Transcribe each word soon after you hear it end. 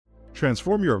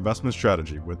Transform your investment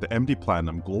strategy with the MD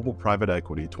Platinum Global Private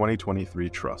Equity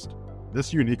 2023 Trust.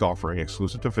 This unique offering,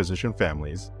 exclusive to physician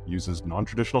families, uses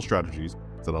non-traditional strategies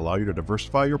that allow you to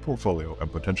diversify your portfolio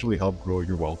and potentially help grow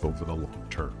your wealth over the long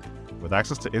term. With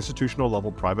access to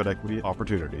institutional-level private equity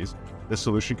opportunities, this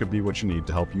solution could be what you need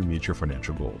to help you meet your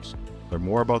financial goals. Learn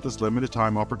more about this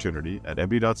limited-time opportunity at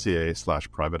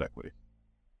md.ca/private equity.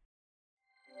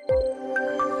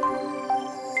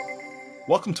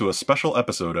 Welcome to a special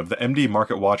episode of the MD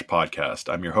Market Watch podcast.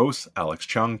 I'm your host, Alex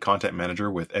Chung, Content Manager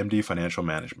with MD Financial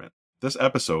Management. This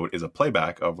episode is a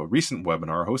playback of a recent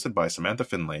webinar hosted by Samantha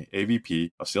Finlay,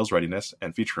 AVP of Sales Readiness,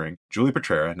 and featuring Julie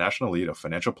Petrera, National Lead of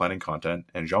Financial Planning Content,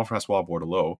 and Jean-Francois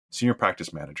Bordelot, Senior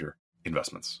Practice Manager,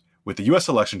 Investments. With the U.S.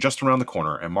 election just around the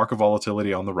corner and market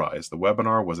volatility on the rise, the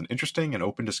webinar was an interesting and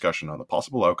open discussion on the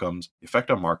possible outcomes, the effect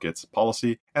on markets,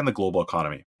 policy, and the global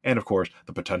economy, and of course,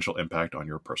 the potential impact on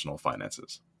your personal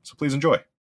finances. So please enjoy.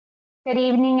 Good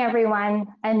evening, everyone,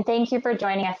 and thank you for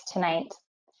joining us tonight.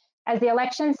 As the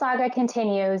election saga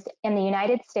continues in the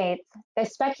United States, the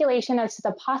speculation as to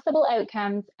the possible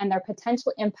outcomes and their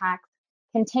potential impacts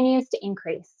continues to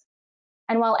increase.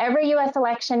 And while every U.S.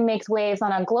 election makes waves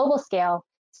on a global scale,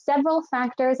 several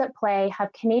factors at play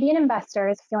have Canadian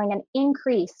investors feeling an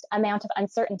increased amount of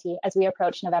uncertainty as we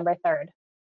approach November 3rd.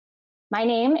 My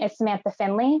name is Samantha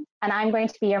Finlay, and I'm going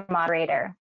to be your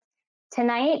moderator.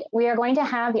 Tonight, we are going to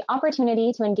have the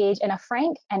opportunity to engage in a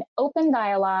frank and open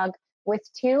dialogue with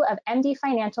two of MD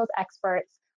Financial's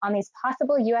experts on these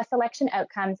possible U.S. election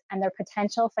outcomes and their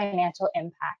potential financial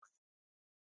impacts.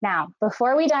 Now,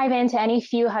 before we dive into any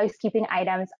few housekeeping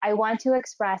items, I want to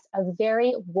express a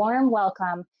very warm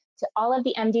welcome to all of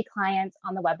the MD clients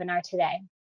on the webinar today.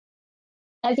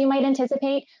 As you might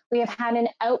anticipate, we have had an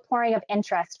outpouring of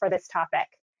interest for this topic.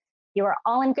 You are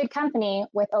all in good company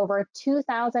with over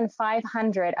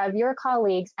 2,500 of your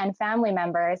colleagues and family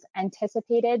members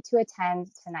anticipated to attend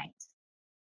tonight.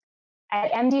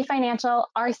 At MD Financial,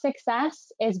 our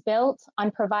success is built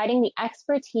on providing the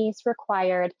expertise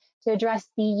required to address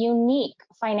the unique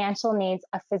financial needs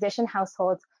of physician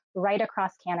households right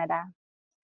across Canada.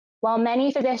 While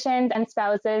many physicians and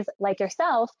spouses like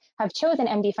yourself have chosen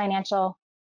MD Financial,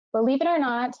 believe it or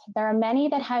not, there are many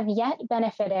that have yet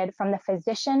benefited from the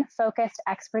physician-focused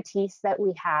expertise that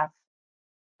we have.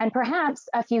 And perhaps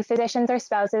a few physicians or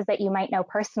spouses that you might know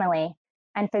personally,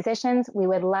 and physicians we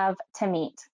would love to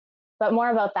meet. But more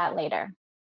about that later.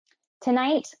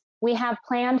 Tonight, we have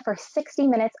planned for 60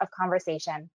 minutes of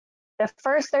conversation. The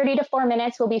first 30 to 4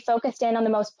 minutes will be focused in on the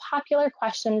most popular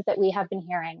questions that we have been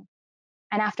hearing.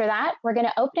 And after that, we're going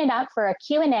to open it up for a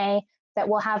Q&A that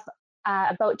will have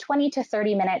about 20 to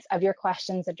 30 minutes of your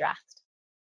questions addressed.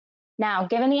 Now,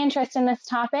 given the interest in this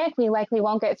topic, we likely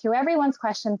won't get through everyone's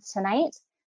questions tonight,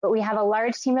 but we have a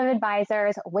large team of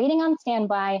advisors waiting on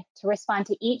standby to respond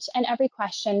to each and every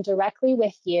question directly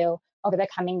with you over the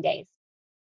coming days.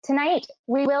 Tonight,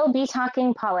 we will be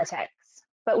talking politics,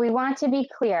 but we want to be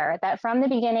clear that from the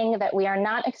beginning that we are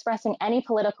not expressing any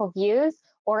political views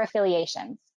or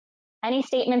affiliations. Any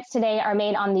statements today are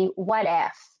made on the what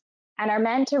if and are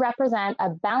meant to represent a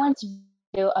balanced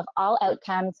view of all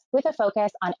outcomes with a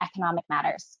focus on economic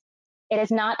matters. It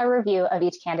is not a review of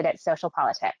each candidate's social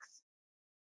politics.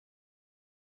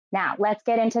 Now, let's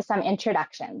get into some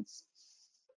introductions.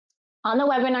 On the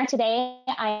webinar today,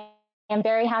 I am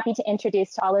very happy to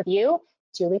introduce to all of you,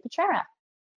 Julie Petrera.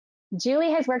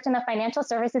 Julie has worked in the financial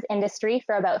services industry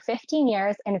for about 15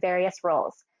 years in various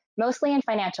roles, mostly in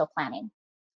financial planning.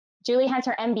 Julie has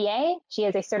her MBA, she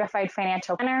is a certified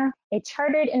financial planner, a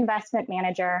chartered investment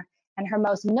manager, and her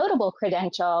most notable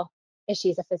credential is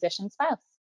she's a physician spouse.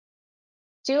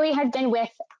 Julie has been with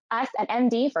us at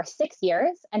MD for 6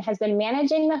 years and has been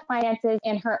managing the finances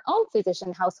in her own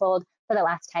physician household for the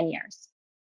last 10 years.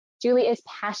 Julie is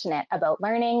passionate about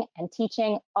learning and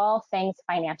teaching all things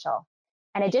financial.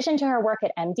 In addition to her work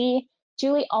at MD,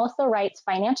 Julie also writes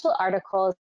financial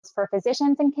articles for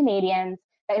physicians and Canadians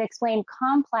that explain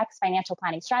complex financial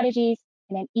planning strategies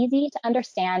in an easy to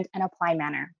understand and apply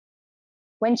manner.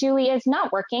 When Julie is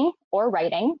not working or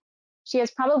writing, she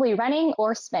is probably running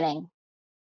or spinning.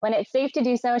 When it's safe to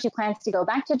do so, she plans to go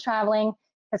back to traveling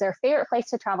because her favorite place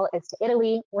to travel is to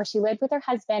Italy, where she lived with her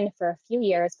husband for a few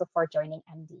years before joining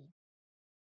MD.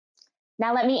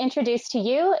 Now let me introduce to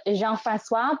you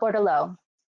Jean-Francois Bordelot,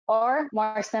 or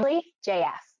more simply,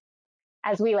 JF,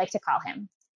 as we like to call him.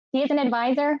 He is an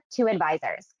advisor to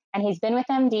advisors, and he's been with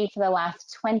MD for the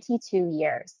last 22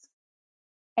 years.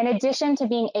 In addition to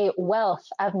being a wealth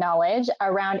of knowledge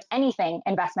around anything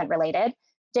investment related,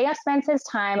 JF spends his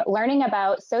time learning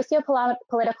about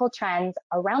socio-political trends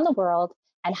around the world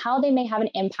and how they may have an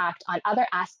impact on other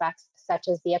aspects such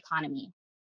as the economy.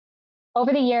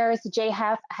 Over the years,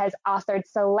 JHEF has authored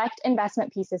select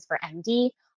investment pieces for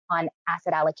MD on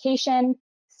asset allocation,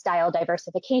 style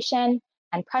diversification,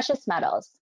 and precious metals.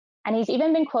 And he's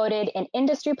even been quoted in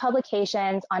industry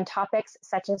publications on topics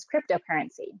such as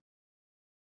cryptocurrency.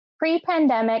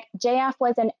 Pre-pandemic, JF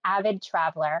was an avid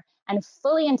traveler and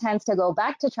fully intends to go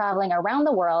back to traveling around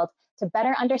the world to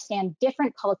better understand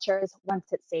different cultures once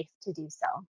it's safe to do so.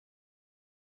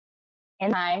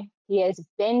 In time, he is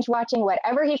binge watching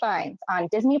whatever he finds on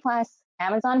Disney Plus,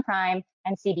 Amazon Prime,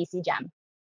 and CBC Gem.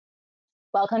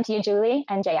 Welcome to you, Julie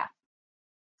and JF.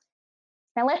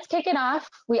 Now let's kick it off.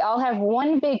 We all have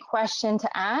one big question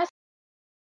to ask.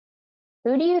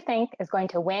 Who do you think is going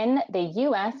to win the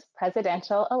US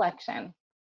presidential election?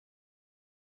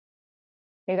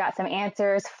 We've got some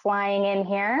answers flying in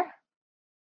here.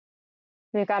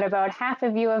 We've got about half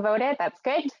of you have voted. That's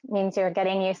good. It means you're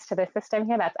getting used to the system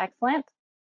here. That's excellent.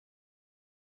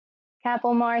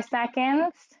 Couple more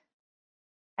seconds.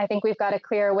 I think we've got a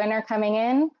clear winner coming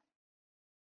in.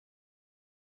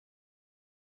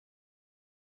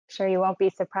 Sure you won't be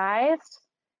surprised.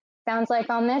 Sounds like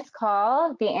on this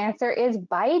call, the answer is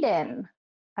Biden.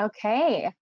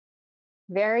 Okay,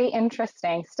 very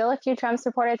interesting. Still a few Trump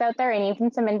supporters out there and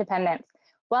even some independents.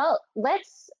 Well,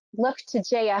 let's look to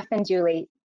JF and Julie.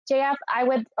 JF,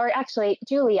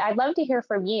 Julie, I'd love to hear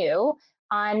from you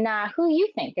on who you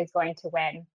think is going to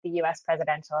win the US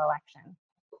presidential election.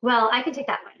 Well, I can take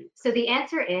that one. So the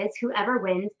answer is whoever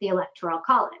wins the Electoral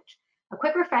College. A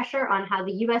quick refresher on how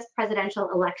the US presidential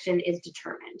election is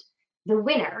determined. The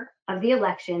winner of the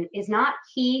election is not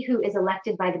he who is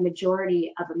elected by the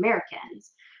majority of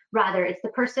Americans. Rather, it's the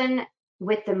person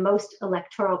with the most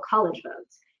Electoral College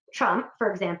votes. Trump,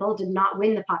 for example, did not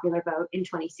win the popular vote in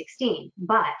 2016,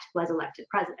 but was elected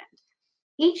president.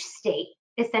 Each state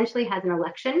essentially has an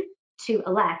election to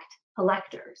elect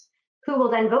electors, who will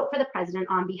then vote for the president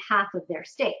on behalf of their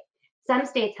state. Some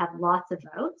states have lots of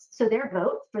votes, so their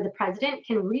vote for the president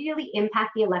can really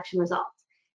impact the election results.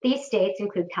 These states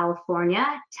include California,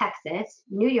 Texas,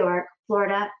 New York,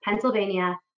 Florida,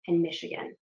 Pennsylvania, and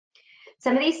Michigan.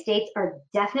 Some of these states are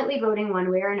definitely voting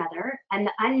one way or another, and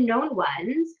the unknown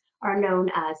ones are known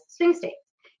as swing states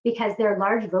because their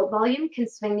large vote volume can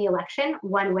swing the election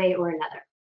one way or another.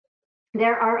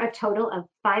 There are a total of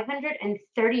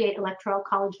 538 electoral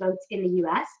college votes in the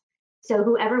US, so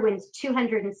whoever wins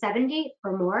 270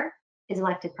 or more is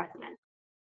elected president.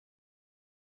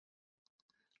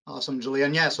 Awesome,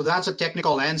 Julian. Yeah, so that's a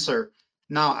technical answer.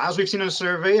 Now, as we've seen in the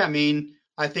survey,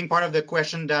 I think part of the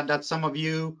question that some of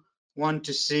you want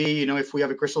to see, if we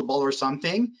have a crystal ball or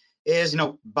something, is,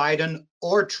 Biden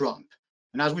or Trump.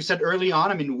 And as we said early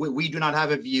on, we do not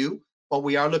have a view, but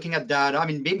we are looking at data.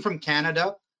 Being from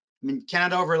Canada,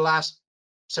 Canada over the last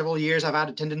several years have had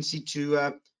a tendency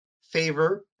to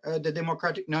favor the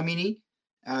Democratic nominee.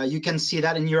 You can see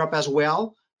that in Europe as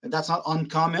well. That's not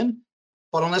uncommon.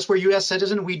 But unless we're US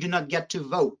citizen, we do not get to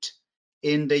vote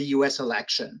in the US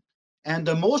election. And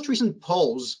the most recent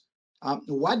polls,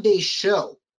 what they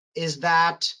show is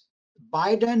that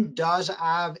Biden does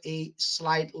have a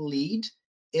slight lead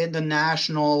in the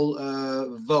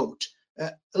national vote,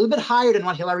 a little bit higher than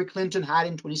what Hillary Clinton had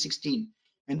in 2016.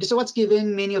 And this is what's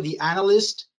giving many of the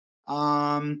analysts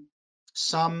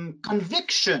some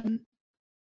conviction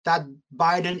that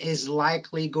Biden is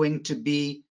likely going to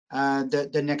be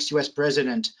the next US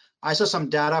president. I saw some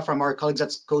data from our colleagues at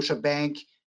Scotiabank.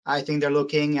 I think they're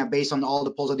looking based on all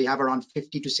the polls that they have around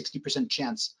 50 to 60%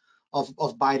 chance of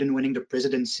Biden winning the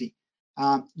presidency.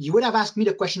 You would have asked me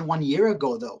the question 1 year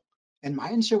ago though, and my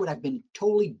answer would have been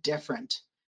totally different.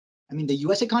 The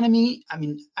US economy,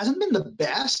 hasn't been the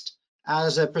best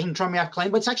as President Trump may have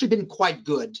claimed, but it's actually been quite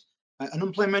good.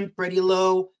 Unemployment pretty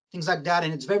low, things like that,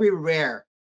 and it's very rare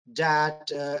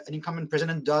that an incumbent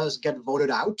president does get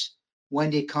voted out when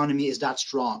the economy is that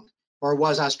strong or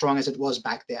was as strong as it was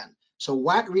back then. So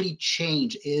what really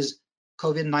changed is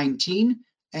COVID-19,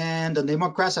 and the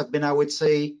Democrats have been, I would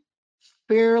say,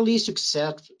 fairly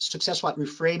successful at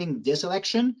reframing this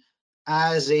election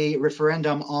as a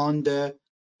referendum on the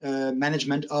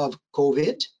management of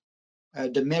COVID,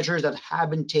 the measures that have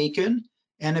been taken,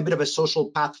 and a bit of a social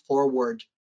path forward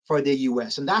for the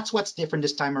US. And that's what's different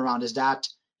this time around, is that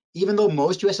even though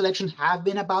most US elections have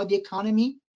been about the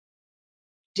economy,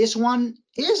 this one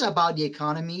is about the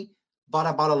economy, but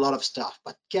about a lot of stuff.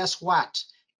 But guess what?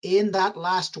 In that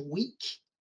last week,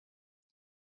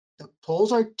 the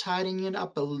polls are tightening it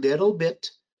up a little bit.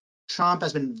 Trump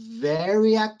has been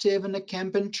very active in the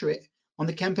campaign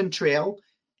trail,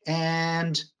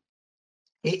 and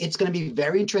it's going to be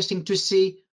very interesting to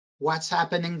see what's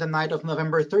happening the night of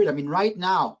November 3rd. I mean, right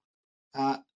now,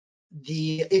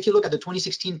 if you look at the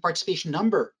 2016 participation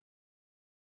number,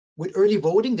 with early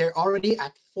voting, they're already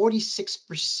at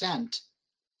 46%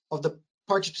 of the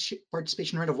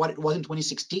participation rate of what it was in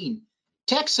 2016.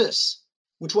 Texas,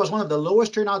 which was one of the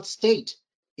lowest turnout state,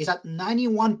 is at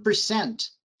 91%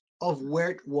 of where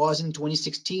it was in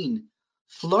 2016.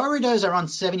 Florida is around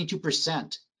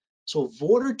 72%. So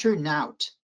voter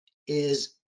turnout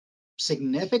is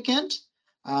significant.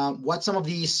 What some of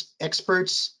these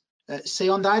experts say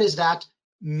on that is that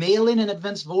mail-in and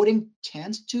advance voting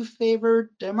tends to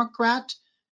favor Democrat.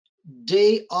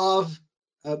 Day of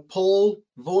poll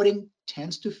voting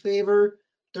tends to favor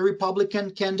the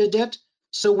Republican candidate.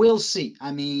 So we'll see.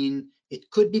 I mean, it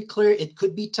could be clear, it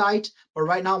could be tight, but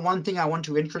right now, one thing I want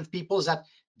to encourage people is that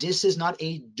this is not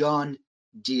a done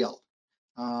deal.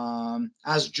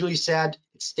 As Julie said,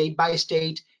 it's state by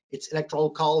state, it's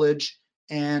electoral college,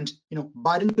 and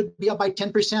Biden could be up by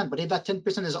 10%, but if that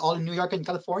 10% is all in New York and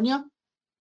California,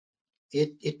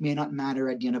 it may not matter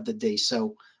at the end of the day.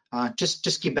 So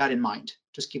just keep that in mind.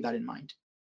 Just keep that in mind.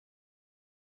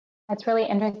 That's really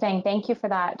interesting. Thank you for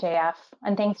that, JF.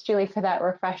 And thanks, Julie, for that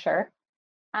refresher.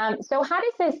 So how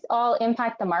does this all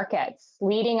impact the markets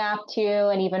leading up to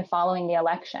and even following the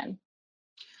election?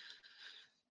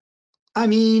 I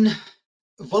mean,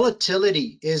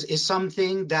 volatility is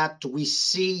something that we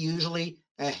see usually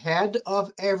ahead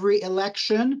of every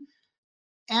election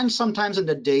and sometimes in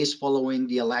the days following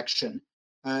the election.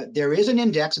 There is an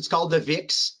index, it's called the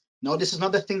VIX. No, this is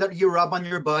not the thing that you rub on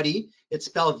your body. It's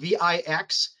spelled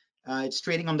VIX. It's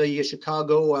trading on the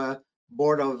Chicago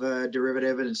Board of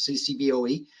Derivative and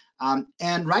CBOE.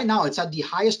 And right now it's at the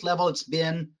highest level it's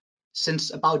been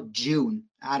since about June,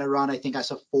 at around, I think I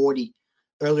saw 40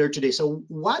 earlier today. So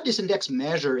what this index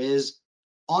measure is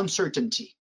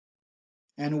uncertainty.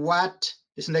 And what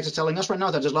this index is telling us right now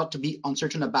is that there's a lot to be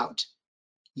uncertain about.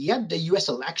 Yet the US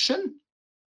election,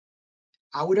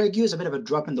 I would argue, is a bit of a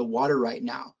drop in the water right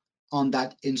now on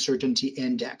that uncertainty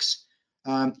index.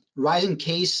 Rising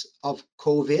case of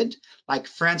COVID, like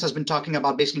France has been talking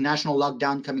about basically national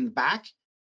lockdown coming back.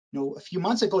 A few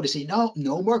months ago they say, no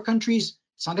more countries.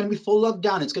 It's not going to be full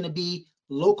lockdown. It's going to be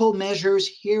local measures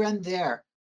here and there.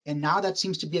 And now that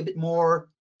seems to be a bit more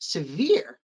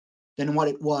severe than what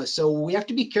it was. So we have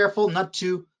to be careful not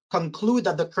to conclude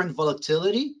that the current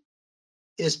volatility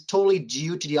is totally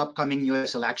due to the upcoming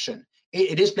US election.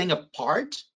 It is playing a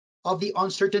part of the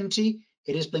uncertainty.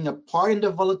 It is playing a part in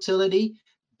the volatility,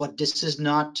 but this is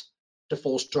not the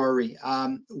full story.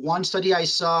 One study I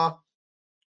saw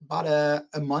about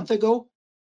a month ago,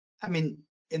 I mean,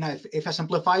 and if I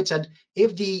simplify it, said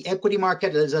if the equity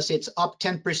market, let's say it's up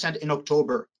 10% in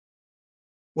October,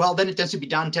 well, then it tends to be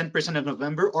down 10% in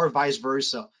November or vice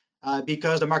versa,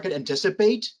 because the market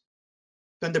anticipates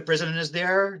when the president is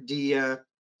there, the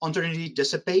uncertainty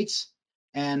dissipates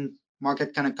and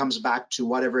market kind of comes back to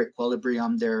whatever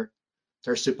equilibrium they're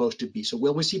supposed to be. So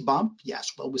will we see bump?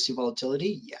 Yes. Will we see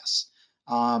volatility? Yes.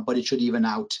 But it should even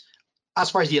out as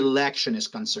far as the election is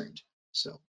concerned.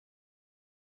 So.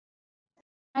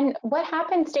 And what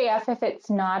happens, JF, if it's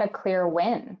not a clear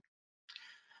win?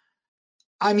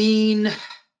 I mean,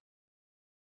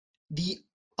 the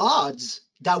odds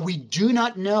that we do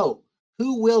not know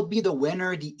who will be the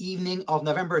winner the evening of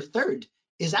November 3rd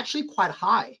is actually quite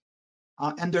high.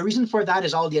 And the reason for that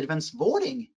is all the advance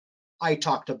voting I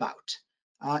talked about.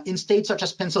 In states such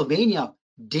as Pennsylvania,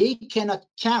 they cannot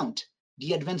count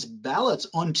the advance ballots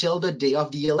until the day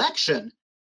of the election.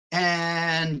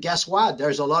 And guess what?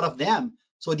 There's a lot of them.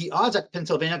 So the odds that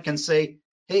Pennsylvania can say,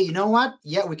 hey, you know what?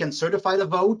 Yeah, we can certify the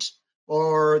vote,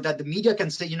 or that the media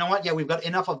can say, you know what? Yeah, we've got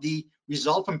enough of the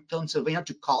result from Pennsylvania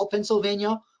to call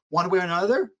Pennsylvania one way or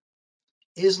another,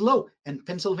 is low. And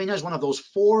Pennsylvania is one of those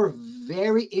 4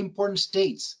 very important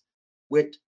states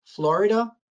with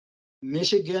Florida,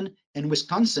 Michigan, and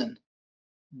Wisconsin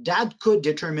that could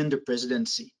determine the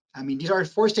presidency. I mean, these are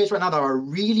 4 states right now that are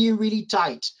really, really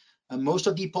tight. Most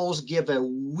of the polls give a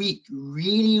weak,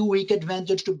 really weak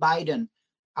advantage to Biden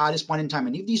at this point in time.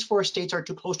 And if these 4 states are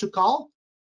too close to call,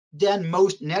 then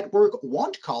most network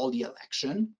won't call the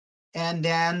election. And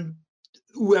then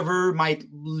whoever might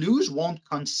lose won't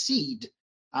concede.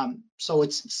 So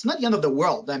it's not the end of the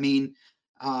world. I mean,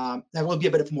 there will be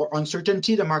a bit of more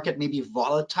uncertainty. The market may be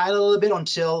volatile a little bit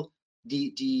until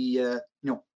the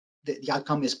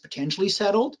outcome is potentially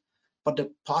settled. But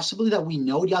the possibility that we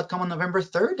know the outcome on November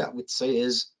 3rd, I would say,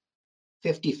 is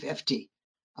 50-50.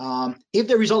 If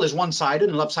the result is one-sided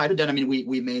and lopsided, then I mean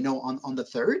we may know on the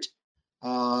 3rd.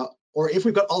 Or if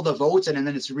we've got all the votes and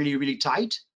then it's really, really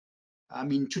tight. I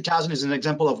mean, 2000 is an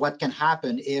example of what can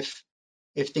happen if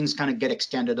if things kind of get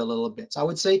extended a little bit. So I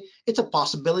would say it's a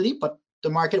possibility, but the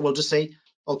market will just say,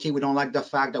 okay, we don't like the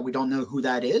fact that we don't know who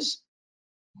that is.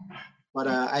 But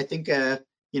I think,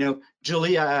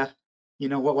 Julie,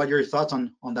 what are your thoughts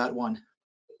on that one?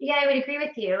 Yeah, I would agree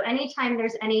with you. Anytime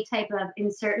there's any type of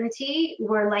uncertainty,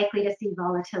 we're likely to see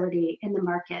volatility in the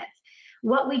markets.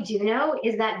 What we do know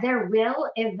is that there will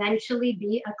eventually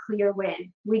be a clear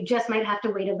win. We just might have to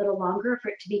wait a little longer for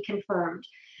it to be confirmed.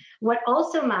 What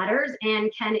also matters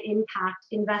and can impact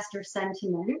investor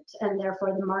sentiment and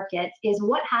therefore the markets is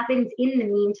what happens in the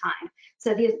meantime.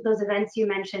 So those events you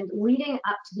mentioned leading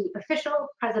up to the official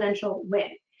presidential win.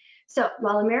 So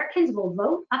while Americans will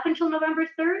vote up until November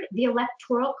 3rd, the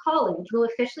Electoral College will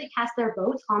officially cast their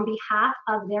votes on behalf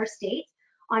of their states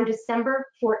on December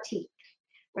 14th,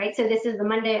 right? So this is the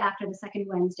Monday after the second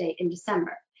Wednesday in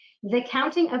December. The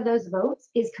counting of those votes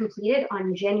is completed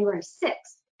on January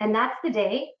 6th, and that's the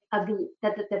day of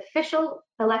that the official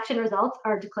election results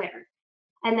are declared.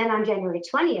 And then on January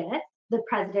 20th, the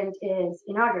president is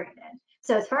inaugurated.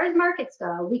 So as far as markets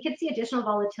go, we could see additional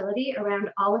volatility around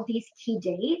all of these key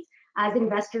dates as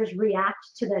investors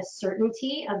react to the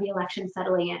certainty of the election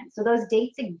settling in. So those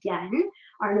dates again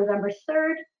are November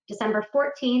 3rd, December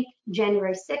 14th,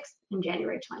 January 6th, and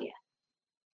January 20th.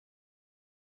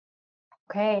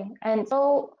 Okay, and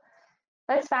so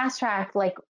let's fast track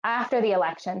like after the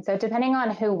election. So depending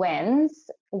on who wins,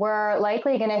 we're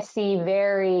likely going to see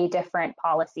very different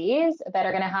policies that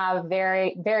are going to have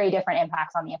very, very different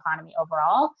impacts on the economy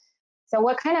overall. So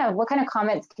what kind of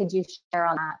comments could you share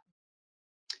on that?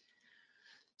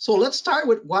 So let's start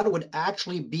with what would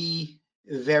actually be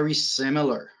very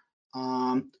similar.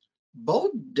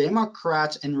 Both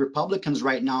Democrats and Republicans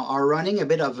right now are running a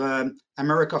bit of an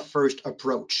America First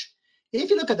approach. If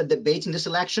you look at the debates in this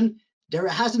election, there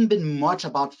hasn't been much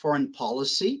about foreign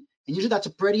policy, and usually that's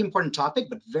a pretty important topic,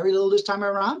 but very little this time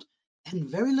around, and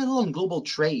very little on global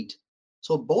trade.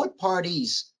 So both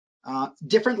parties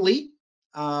differently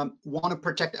want to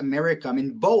protect America. I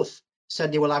mean, both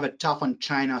said they will have a tough on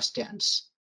China stance.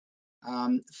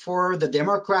 For the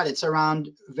Democrat, it's around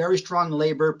very strong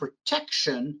labor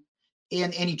protection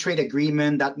in any trade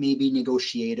agreement that may be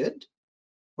negotiated,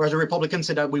 whereas the Republicans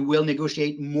said that we will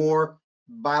negotiate more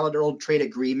bilateral trade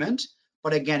agreement,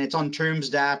 but again, it's on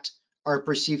terms that are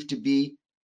perceived to be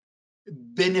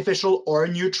beneficial or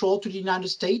neutral to the United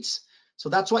States. So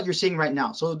that's what you're seeing right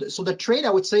now. So the trade,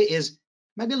 I would say, is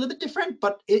maybe a little bit different,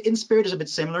 but in spirit is a bit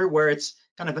similar, where it's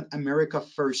kind of an America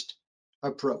First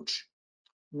approach.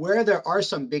 Where there are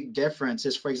some big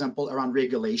differences, for example, around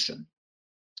regulation.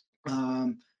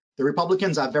 The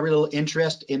Republicans have very little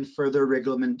interest in further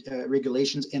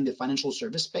regulations in the financial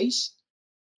service space.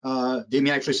 They may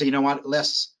actually say, you know what,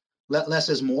 less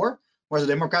is more. Whereas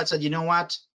the Democrats said, you know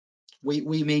what,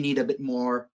 we may need a bit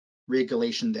more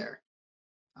regulation there.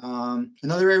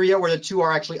 Another area where the two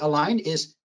are actually aligned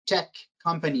is tech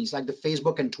companies like the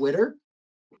Facebook and Twitter.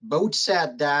 Both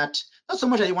said that not so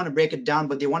much that they want to break it down,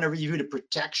 but they want to review the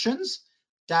protections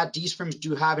that these firms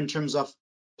do have in terms of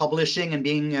publishing and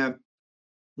being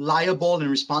liable and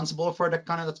responsible for the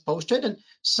content that's posted. And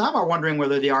some are wondering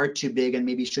whether they are too big and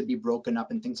maybe should be broken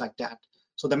up and things like that.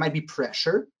 So there might be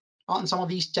pressure on some of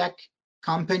these tech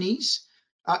companies.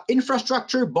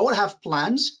 Infrastructure, both have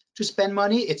plans to spend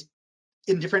money. It's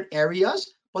in different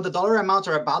areas, but the dollar amounts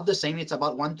are about the same. It's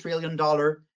about $1 trillion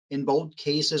in both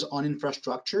cases on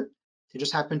infrastructure. They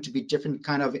just happen to be different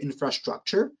kind of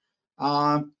infrastructure.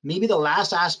 Maybe the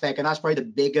last aspect, and that's probably the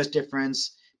biggest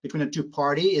difference between the two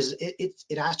parties, is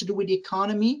it has to do with the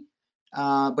economy,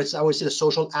 but I would say the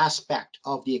social aspect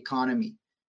of the economy.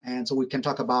 And so we can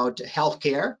talk about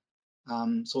healthcare.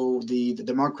 So the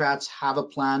Democrats have a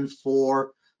plan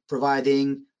for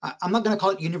providing, I'm not going to call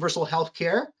it universal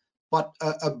healthcare, but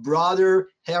a broader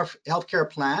healthcare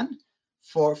plan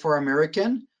for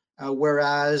American.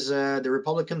 Whereas the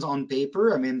Republicans on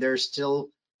paper, I mean, they're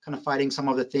still kind of fighting some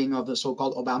of the thing of the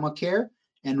so-called Obamacare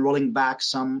and rolling back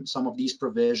some of these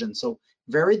provisions. So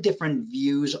very different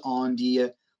views on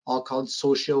the I'll call it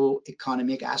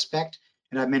socio-economic aspect.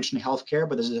 And I mentioned healthcare,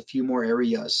 but there's a few more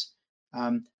areas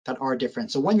that are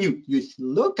different. So when you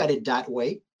look at it that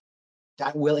way,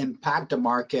 that will impact the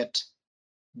market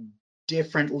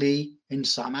differently in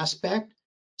some aspect,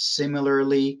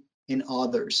 similarly in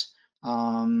others.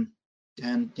 And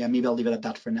yeah, maybe I'll leave it at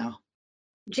that for now.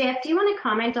 JF, do you want to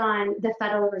comment on the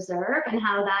Federal Reserve and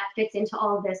how that fits into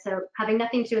all of this? So having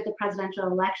nothing to do with the presidential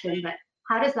election, but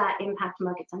how does that impact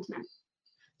market sentiment?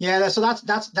 Yeah, so that's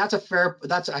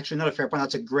actually not a fair point.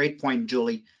 That's a great point,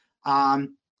 Julie.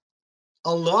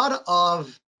 A lot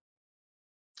of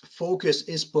focus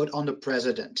is put on the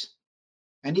president.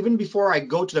 And even before I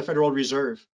go to the Federal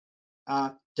Reserve,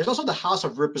 there's also the House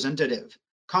of Representatives,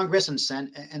 Congress and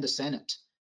the Senate.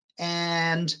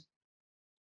 And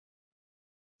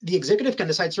the executive can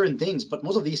decide certain things, but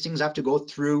most of these things have to go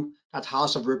through that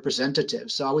House of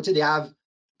Representatives. So I would say they have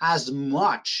as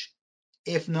much,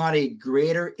 if not a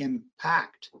greater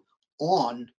impact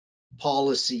on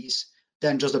policies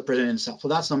than just the president himself. So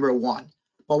that's number one.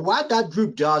 But what that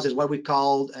group does is what we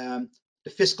call the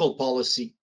fiscal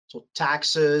policy. So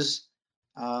taxes,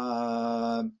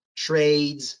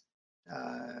 trades,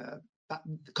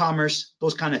 commerce,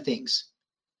 those kind of things.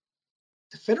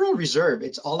 The Federal Reserve,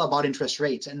 it's all about interest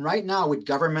rates. And right now with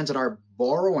governments that are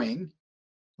borrowing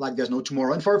like there's no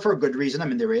tomorrow, and for a good reason, I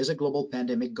mean, there is a global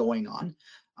pandemic going on.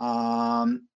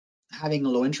 Having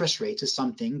low interest rates is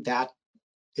something that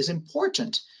is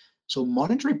important. So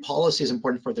monetary policy is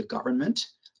important for the government.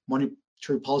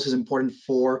 Monetary policy is important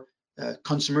for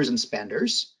consumers and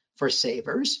spenders, for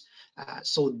savers.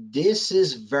 So this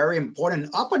is very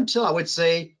important. Up until, I would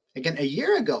say, again, a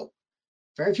year ago,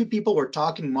 very few people were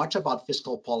talking much about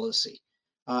fiscal policy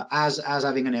as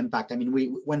having an impact. I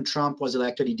mean, when Trump was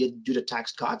elected, he did do the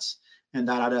tax cuts, and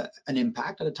that had an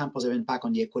impact, at a time positive impact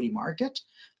on the equity market.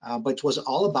 But it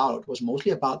was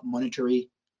mostly about monetary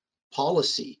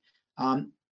policy.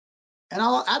 And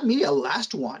I'll add maybe a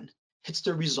last one. It's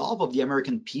the resolve of the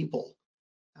American people.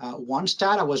 One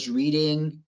stat I was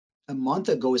reading a month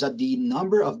ago is that the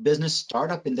number of business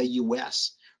startup in the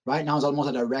US right now is almost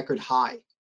at a record high.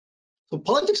 So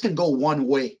politics can go one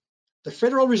way. The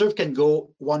Federal Reserve can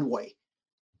go one way,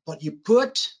 but you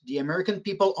put the American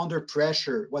people under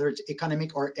pressure, whether it's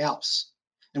economic or else.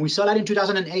 And we saw that in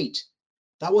 2008.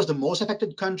 That was the most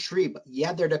affected country, but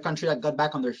yet they're the country that got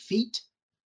back on their feet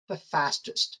the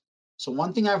fastest. So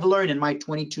one thing I've learned in my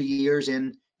 22 years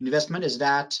in investment is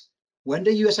that when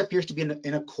the US appears to be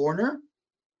in a corner,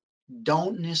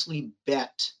 don't necessarily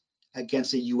bet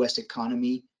against the US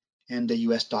economy and the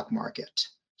US stock market.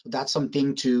 So that's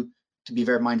something to be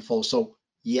very mindful. So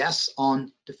yes,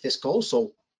 on the fiscal,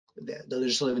 so the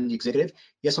legislative and the executive,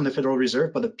 yes, on the Federal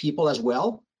Reserve, but the people as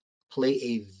well play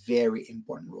a very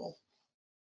important role.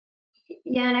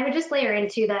 Yeah, and I would just layer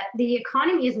into that the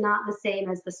economy is not the same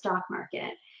as the stock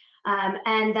market,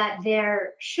 and that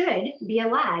there should be a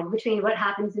lag between what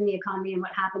happens in the economy and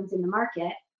what happens in the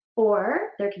market,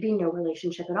 or there could be no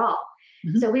relationship at all.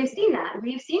 Mm-hmm. So we've seen that.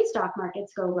 We've seen stock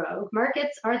markets go rogue.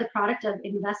 Markets are the product of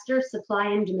investor supply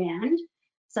and demand,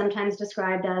 sometimes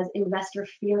described as investor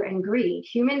fear and greed.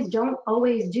 Humans don't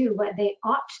always do what they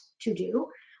ought to do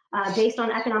based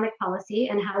on economic policy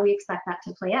and how we expect that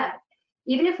to play out.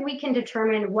 Even if we can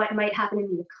determine what might happen in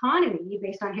the economy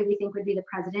based on who we think would be the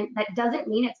president, that doesn't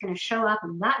mean it's going to show up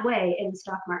that way in the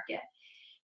stock market.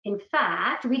 In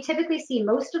fact, we typically see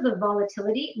most of the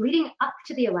volatility leading up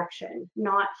to the election,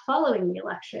 not following the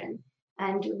election.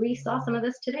 And we saw some of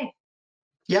this today.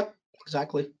 Yep,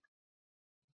 exactly.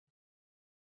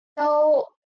 So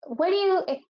what do you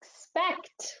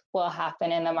expect will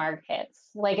happen in the markets?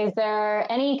 Like, is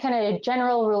there any kind of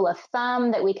general rule of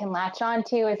thumb that we can latch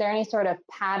onto? Is there any sort of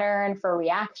pattern for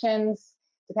reactions,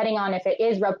 depending on if it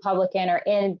is Republican or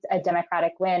is a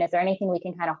Democratic win? Is there anything we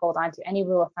can kind of hold on to? Any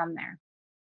rule of thumb there?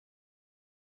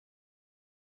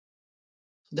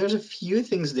 There's a few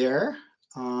things there.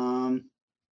 I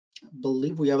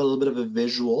believe we have a little bit of a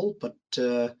visual, but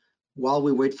while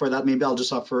we wait for that, maybe I'll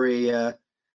just offer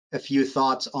a few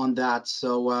thoughts on that.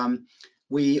 So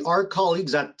our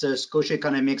colleagues at Scotia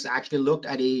Economics actually looked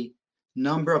at a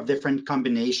number of different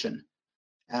combinations.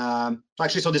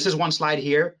 So this is one slide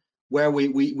here where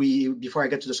we before I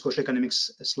get to the Scotia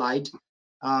Economics slide,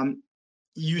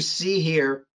 you see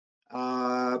here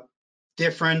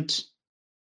different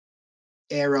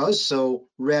eras. So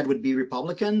red would be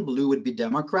Republican, blue would be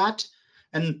Democrat.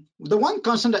 And the one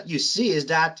constant that you see is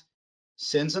that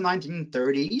since the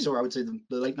 1930s, or I would say the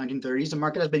late 1930s, the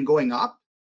market has been going up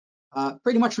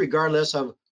pretty much regardless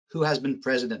of who has been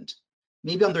president.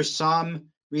 Maybe under some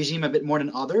regime a bit more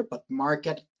than other, but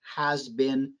market has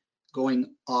been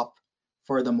going up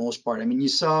for the most part. I mean, you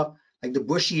saw like the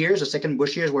Bush years, the second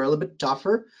Bush years were a little bit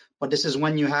tougher, but this is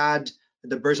when you had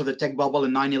the burst of the tech bubble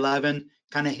in 9/11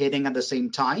 kind of hitting at the same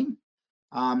time.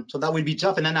 So that would be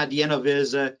tough. And then at the end of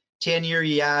his tenure,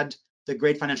 he had the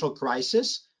great financial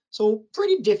crisis. So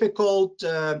pretty difficult,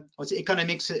 I would say,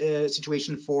 economic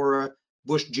situation for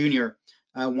Bush Jr.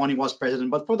 When he was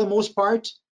president. But for the most part,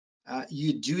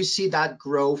 you do see that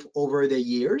growth over the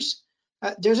years.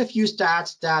 There's a few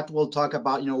stats that we'll talk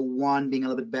about, one being a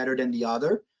little bit better than the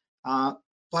other.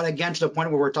 But again, to the point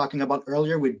where we're talking about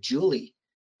earlier with Julie,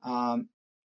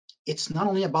 it's not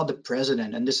only about the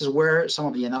president, and this is where some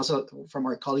of the analysis from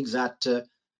our colleagues at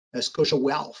Scotia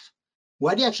Wealth,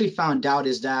 what they actually found out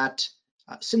is that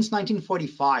since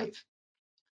 1945,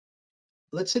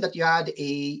 let's say that you had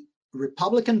a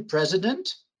Republican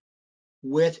president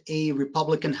with a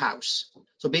Republican House.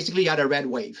 So basically you had a red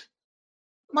wave.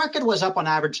 Market was up on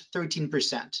average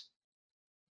 13%.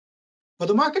 But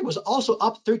the market was also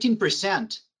up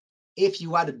 13% if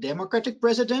you had a Democratic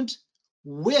president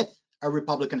with a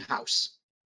Republican House.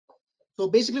 So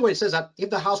basically what it says that if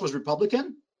the House was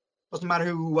Republican, doesn't matter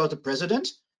who was the president,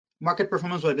 market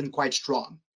performance would have been quite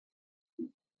strong.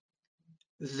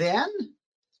 Then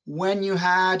when you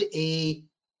had a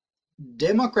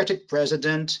Democratic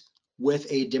president with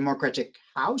a Democratic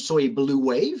House, so a blue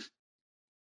wave,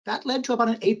 that led to about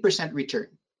an 8% return.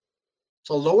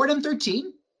 So lower than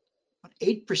 13, but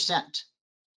 8%.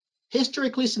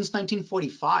 Historically, since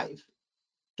 1945,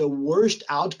 the worst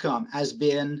outcome has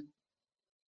been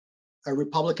a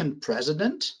Republican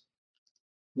president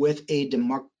with a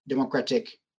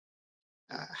Democratic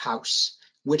House,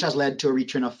 which has led to a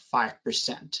return of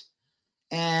 5%.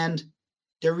 And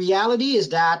the reality is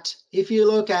that if you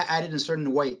look at it in a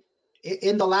certain way,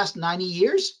 in the last 90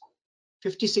 years,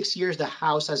 56 years, the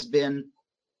House has been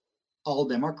all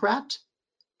Democrat,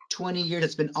 20 years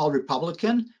it's been all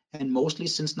Republican, and mostly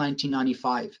since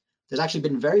 1995. There's actually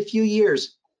been very few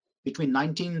years between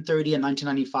 1930 and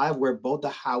 1995 where both the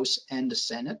House and the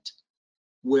Senate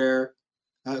were,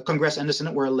 Congress and the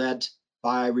Senate were led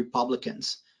by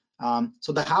Republicans.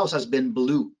 So the House has been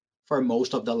blue for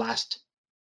most of the last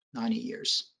 90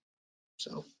 years.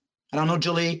 So I don't know,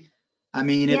 Julie. I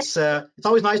mean, it's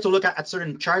always nice to look at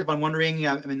certain charts, but I'm wondering,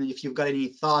 I mean, if you've got any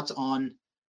thoughts on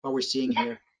what we're seeing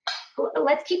here.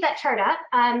 Let's keep that chart up.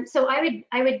 So I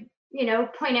would,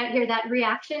 point out here that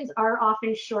reactions are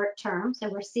often short term. So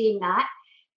we're seeing that.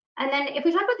 And then if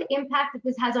we talk about the impact that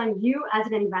this has on you as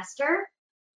an investor,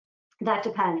 that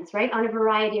depends, right, on a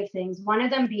variety of things. One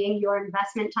of them being your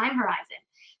investment time horizon.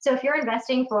 So if you're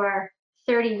investing for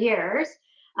 30 years,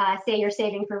 say you're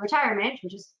saving for retirement,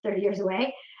 which is 30 years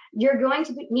away, you're going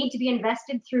to need to be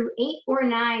invested through 8 or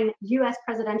 9 US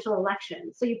presidential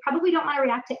elections. So you probably don't want to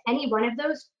react to any one of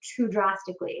those too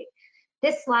drastically.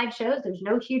 This slide shows there's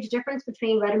no huge difference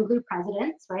between red and blue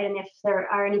presidents, right? And if there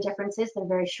are any differences, they're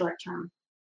very short term.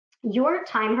 Your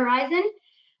time horizon,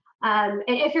 and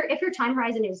if your time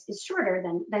horizon is shorter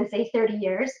than say 30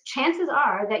 years, chances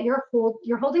are that your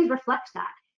holdings reflect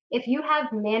that. If you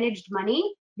have managed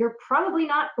money, you're probably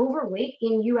not overweight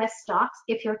in US stocks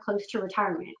if you're close to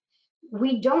retirement.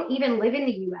 We don't even live in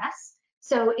the US,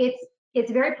 so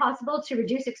it's very possible to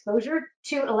reduce exposure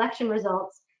to election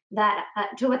results that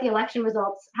to what the election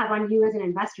results have on you as an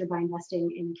investor by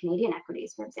investing in Canadian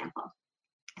equities, for example.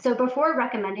 So before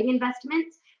recommending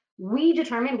investments, we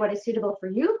determine what is suitable for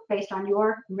you based on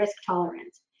your risk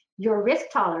tolerance. Your risk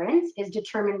tolerance is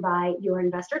determined by your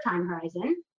investor time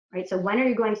horizon, right? So when are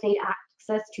you going to need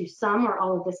access to some or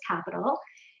all of this capital?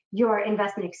 Your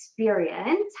investment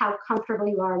experience, how comfortable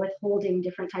you are with holding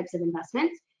different types of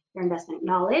investments, your investment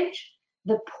knowledge,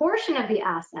 the portion of the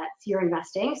assets you're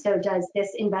investing. So does this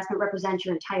investment represent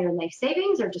your entire life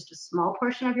savings or just a small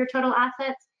portion of your total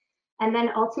assets? And then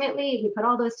ultimately, we put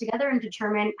all those together and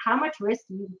determine how much risk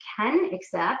you can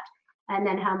accept and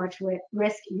then how much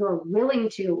risk you're willing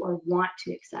to or want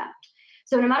to accept.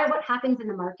 So no matter what happens in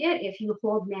the market, if you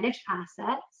hold managed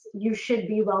assets, you should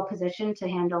be well positioned to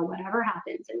handle whatever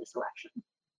happens in this election.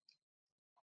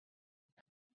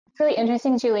 It's really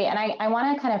interesting, Julie, and I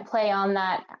want to kind of play on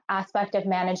that aspect of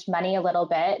managed money a little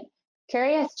bit.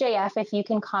 Curious, JF, if you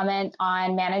can comment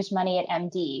on managed money at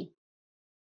MD.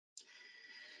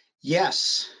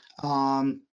 Yes,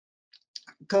 a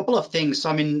couple of things. So,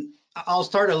 I mean, I'll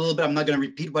start a little bit. I'm not going to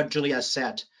repeat what Julie has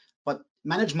said, but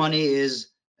managed money is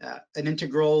an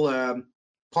integral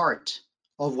part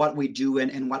of what we do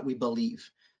and what we believe.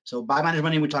 So by managed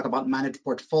money, we talk about managed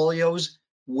portfolios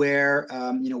where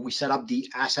we set up the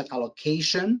asset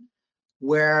allocation,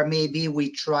 where maybe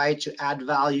we try to add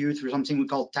value through something we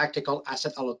call tactical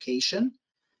asset allocation,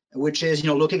 which is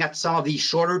looking at some of the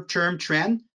shorter term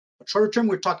trend. But shorter term,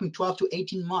 we're talking 12 to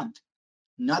 18 months,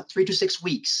 not 3 to 6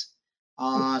 weeks.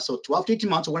 So 12 to 18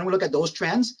 months. So when we look at those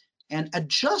trends and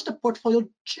adjust the portfolio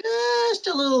just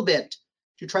a little bit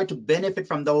to try to benefit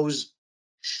from those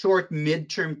short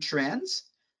midterm trends,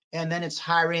 and then it's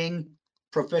hiring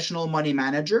professional money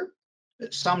manager.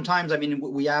 Sometimes, I mean,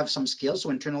 we have some skills, so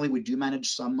internally we do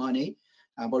manage some money,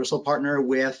 but also partner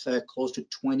with close to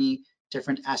 20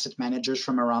 different asset managers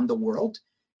from around the world.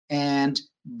 And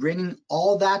bringing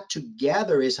all that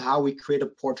together is how we create a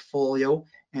portfolio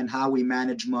and how we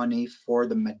manage money for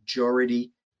the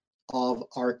majority of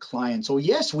our clients. So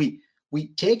yes, we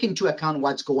take into account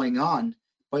what's going on.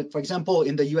 But for example,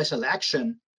 in the US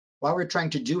election, what we're trying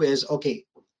to do is, okay,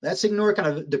 let's ignore kind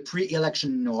of the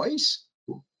pre-election noise.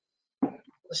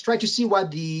 Let's try to see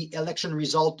what the election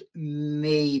result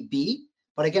may be.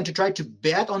 But again, to try to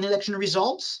bet on election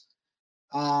results,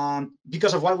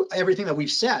 because of everything that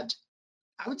we've said,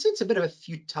 I would say it's a bit of a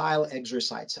futile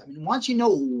exercise. I mean, once you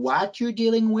know what you're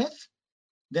dealing with,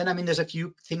 then, I mean, there's a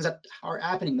few things that are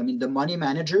happening. I mean, the money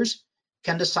managers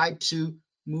can decide to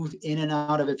move in and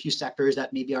out of a few sectors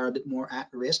that maybe are a bit more at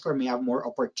risk or may have more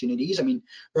opportunities. I mean,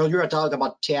 earlier I talked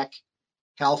about tech,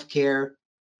 healthcare,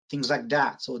 things like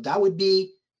that. So that would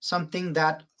be something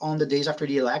that on the days after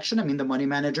the election, I mean, the money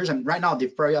managers, and right now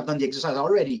they've probably have done the exercise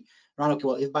already around, okay,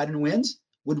 well, if Biden wins,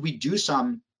 would we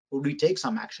take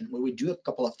some action? Would we do a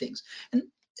couple of things? And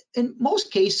in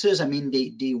most cases, I mean,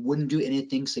 they wouldn't do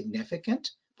anything significant,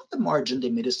 but the margin, they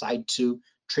may decide to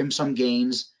trim some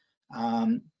gains,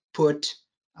 put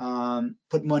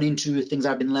money into things that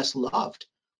have been less loved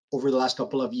over the last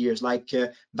couple of years, like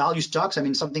value stocks. I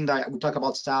mean, something that we talked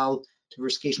about style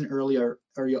diversification earlier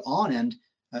on, and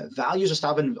value as a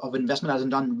style of investment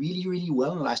hasn't done really, really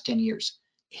well in the last 10 years.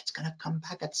 It's going to come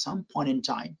back at some point in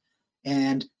time.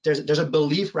 And there's a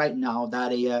belief right now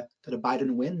that a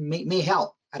Biden win may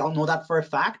help. I don't know that for a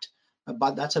fact,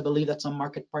 but that's a belief that some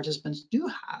market participants do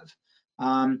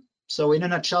have. So in a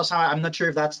nutshell, so I'm not sure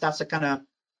if that's the kind of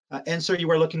answer you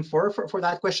were looking for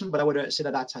that question, but I would say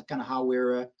that that's kind of how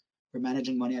we're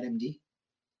managing money at MD.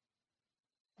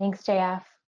 Thanks, JF.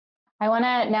 I want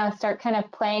to now start kind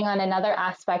of playing on another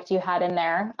aspect you had in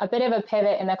there, a bit of a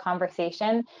pivot in the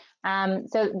conversation.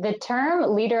 So the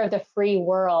term leader of the free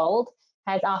world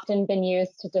has often been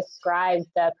used to describe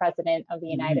the president of the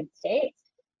United States.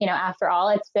 You know, after all,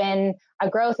 it's been a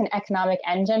growth and economic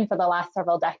engine for the last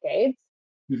several decades.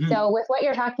 So with what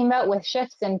you're talking about with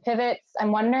shifts and pivots,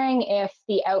 I'm wondering if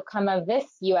the outcome of this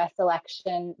US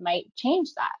election might change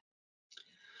that.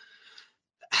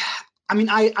 I mean,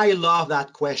 I love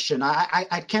that question.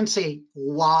 I can't say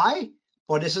why,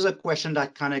 but this is a question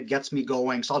that kind of gets me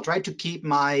going. So I'll try to keep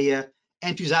my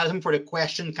enthusiasm for the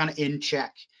question kind of in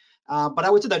check. But I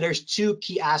would say that there's two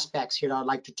key aspects here that I'd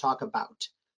like to talk about.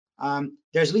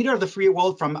 There's leader of the free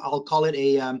world from, I'll call it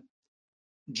a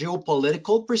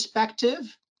geopolitical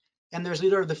perspective, and there's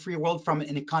leader of the free world from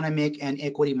an economic and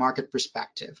equity market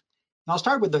perspective. And I'll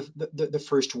start with the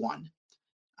first one.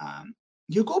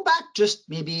 You go back just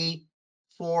maybe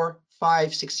 4,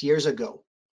 5, 6 years ago,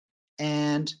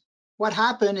 and what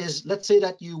happened is, let's say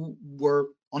that you were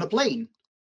on a plane.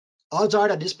 Odds are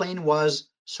that this plane was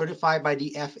certified by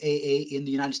the FAA in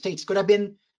the United States. Could have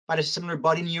been by a similar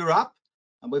body in Europe,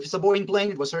 but if it's a Boeing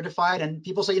plane, it was certified, and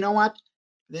people say, you know what,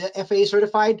 the FAA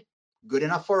certified, good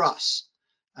enough for us.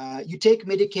 You take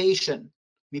medication,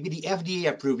 maybe the FDA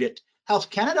approved it.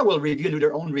 Health Canada will review and do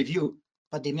their own review,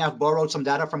 but they may have borrowed some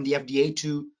data from the FDA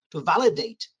to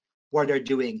validate what they're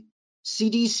doing.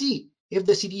 CDC, if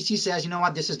the CDC says, you know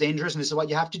what, this is dangerous and this is what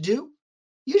you have to do,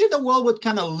 usually the world would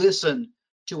kind of listen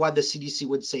to what the CDC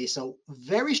would say. So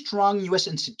very strong US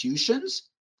institutions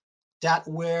that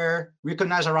were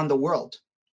recognized around the world.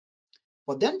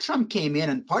 But then Trump came in,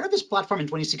 and part of his platform in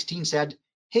 2016 said,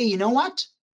 hey, you know what?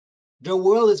 The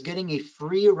world is getting a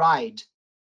free ride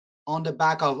on the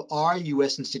back of our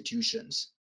US institutions.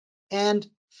 And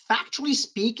factually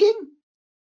speaking,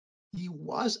 he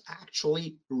was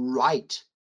actually right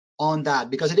on that,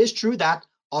 because it is true that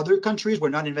other countries were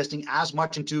not investing as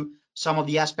much into some of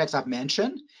the aspects I've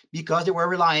mentioned because they were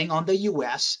relying on the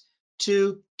US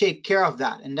to take care of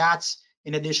that. And that's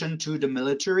in addition to the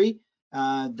military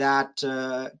that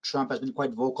Trump has been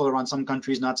quite vocal around some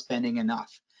countries not spending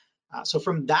enough. So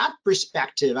from that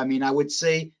perspective, I mean, I would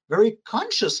say very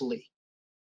consciously,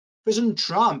 President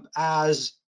Trump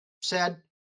has said,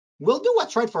 we'll do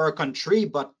what's right for our country,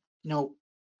 but, you know,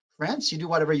 France, you do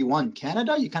whatever you want.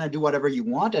 Canada, you kind of do whatever you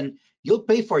want, and you'll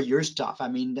pay for your stuff. I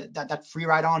mean, that free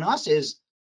ride on us is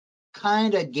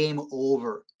kind of game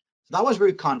over. So that was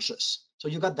very conscious. So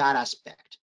you got that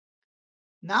aspect.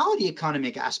 Now the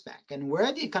economic aspect, and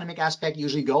where the economic aspect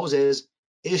usually goes is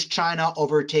China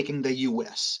overtaking the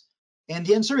US? And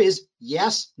the answer is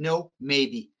yes, no,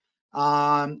 maybe.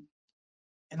 And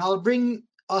I'll bring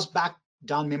us back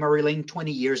down memory lane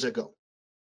 20 years ago.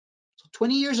 So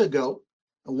 20 years ago,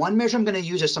 one measure I'm going to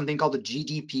use is something called the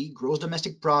GDP, gross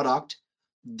domestic product.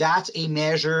 That's a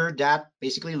measure that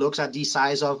basically looks at the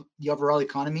size of the overall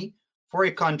economy for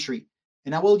a country.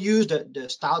 And I will use the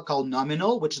style called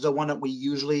nominal, which is the one that we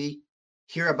usually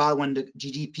hear about when the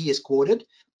GDP is quoted.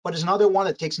 But there's another one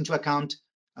that takes into account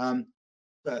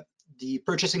the the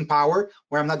purchasing power,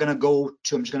 where I'm not going to go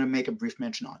to, I'm just going to make a brief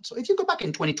mention on. So if you go back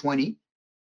in 2020,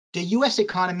 the US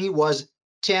economy was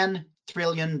 $10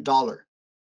 trillion. That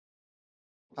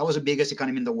was the biggest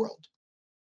economy in the world.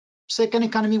 Second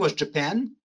economy was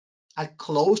Japan at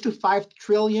close to 5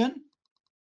 trillion.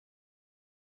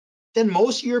 Then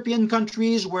most European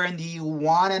countries were in the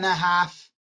 1.5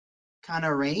 kind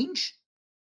of range.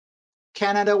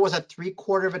 Canada was at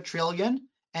 3/4 trillion,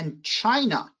 and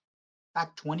China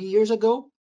back 20 years ago,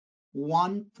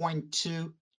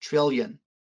 1.2 trillion.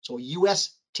 So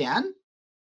US 10,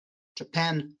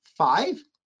 Japan 5,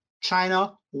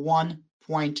 China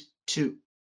 1.2.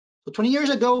 So 20 years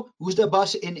ago, who's the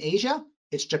boss in Asia?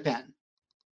 It's Japan.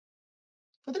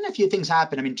 But then a few things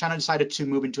happened. I mean, China decided to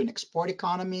move into an export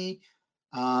economy,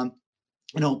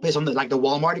 based on the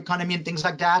Walmart economy and things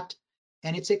like that.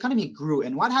 And its economy grew.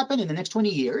 And what happened in the next 20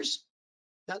 years?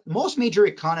 That most major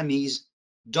economies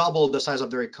doubled the size of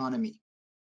their economy.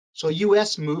 So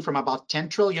US moved from about 10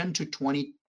 trillion to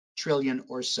 20 trillion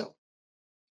or so.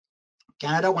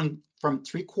 Canada went from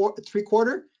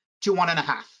three-quarter to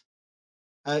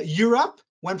 1.5. Europe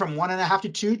went from 1.5 to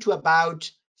 2 to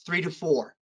about 3 to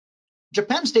 4.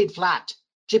 Japan stayed flat.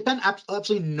 Japan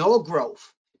absolutely no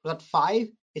growth. It was at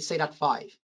 5, it stayed at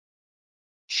 5.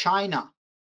 China,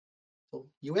 so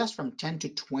US from 10 to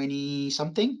 20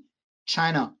 something.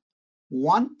 China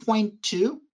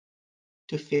 1.2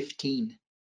 to 15.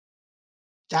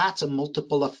 That's a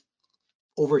multiple of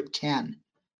over 10.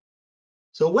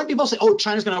 So when people say, oh,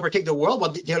 China's going to overtake the world,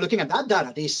 well, they're looking at that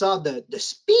data. They saw the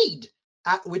speed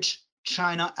at which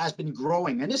China has been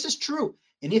growing. And this is true.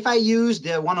 And if I use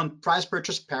the one on price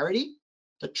purchase parity,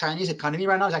 the Chinese economy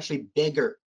right now is actually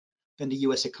bigger than the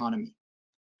US economy.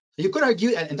 So you could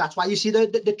argue, and that's why you see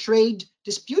the trade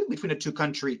dispute between the two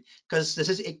countries, because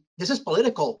this is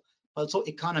political, but also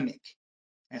economic.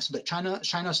 And so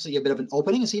China see a bit of an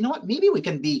opening and say, you know what, maybe we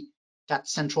can be that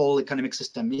central economic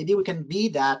system. Maybe we can be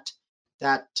that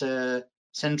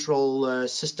central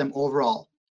system overall.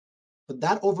 But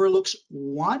that overlooks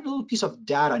one little piece of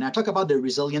data. And I talked about the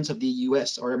resilience of the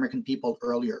US or American people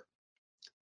earlier.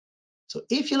 So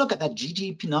if you look at that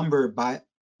GDP number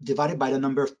divided by the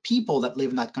number of people that live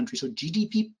in that country, so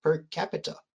GDP per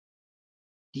capita,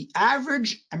 the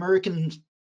average American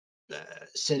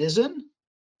citizen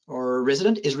or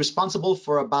resident is responsible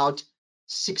for about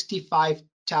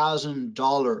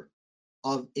 $65,000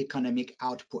 of economic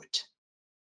output.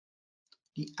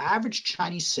 The average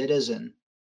Chinese citizen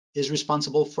is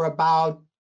responsible for about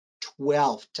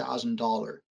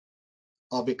 $12,000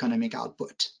 of economic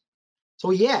output.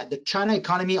 So yeah, the China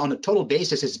economy on a total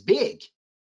basis is big,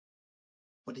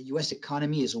 but the US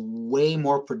economy is way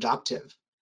more productive.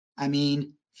 I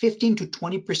mean, 15 to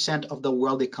 20% of the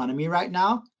world economy right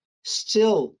now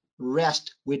still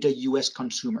rest with the US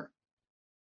consumer.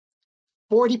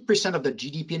 40% of the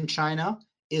GDP in China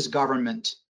is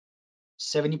government.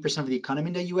 70% of the economy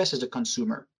in the US is the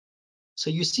consumer. So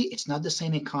you see, it's not the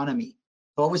same economy.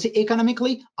 But obviously,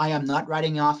 economically, I am not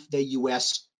writing off the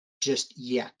US just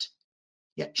yet.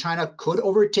 Yet China could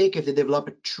overtake if they develop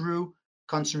a true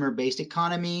consumer-based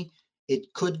economy.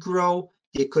 It could grow.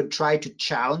 They could try to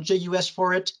challenge the US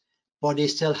for it, but they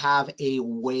still have a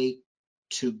way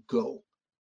to go.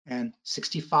 And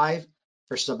 65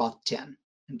 versus about 10.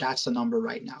 And that's the number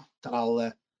right now that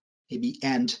I'll maybe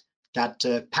end that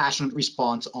passionate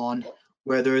response on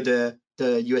whether the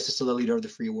US is still the leader of the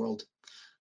free world.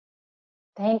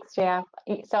 Thanks, Jeff.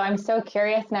 So I'm so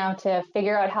curious now to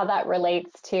figure out how that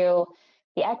relates to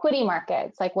the equity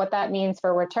markets, like what that means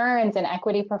for returns and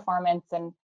equity performance.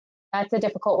 And that's a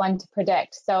difficult one to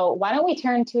predict. So why don't we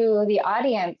turn to the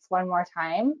audience one more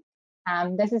time?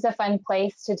 This is a fun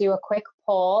place to do a quick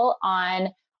poll on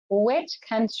which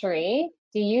country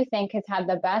do you think has had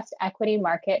the best equity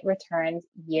market returns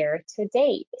year to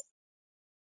date?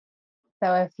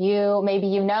 So if maybe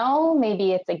you know,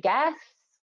 maybe it's a guess,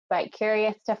 but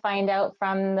curious to find out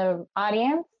from the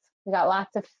audience. We got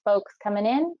lots of folks coming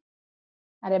in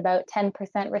at about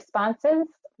 10% responses,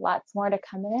 lots more to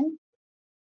come in.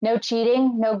 No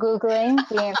cheating, no Googling,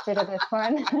 the answer to this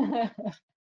one.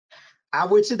 I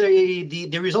would say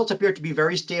the results appear to be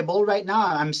very stable right now.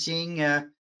 I'm seeing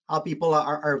how people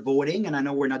are voting, and I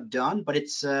know we're not done, but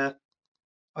it's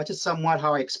somewhat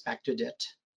how I expected it,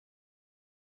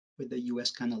 with the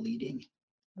US kind of leading.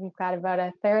 We've got about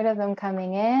a third of them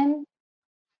coming in.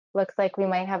 Looks like we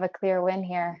might have a clear win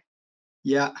here.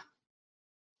 Yeah.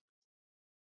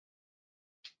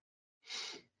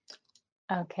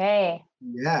 Okay.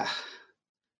 Yeah.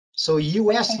 So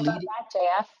US leading.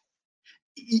 JF?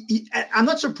 I'm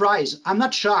not surprised. I'm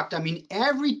not shocked. I mean,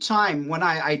 every time when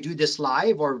I do this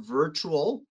live or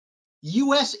virtual,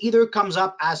 US either comes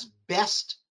up as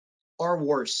best or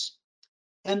worse.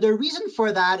 And the reason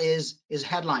for that is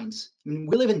headlines. I mean,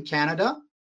 we live in Canada.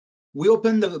 We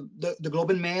open the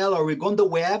Globe and Mail, or we go on the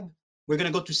web. We're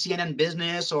going to go to CNN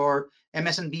Business or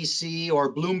MSNBC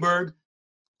or Bloomberg.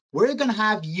 We're going to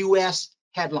have US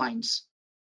headlines.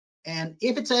 And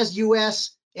if it says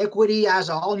US equity as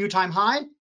an all-new-time high,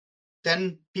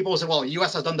 then people will say, well,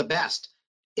 US has done the best.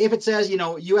 If it says,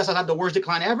 US has had the worst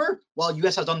decline ever, well,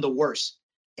 US has done the worst.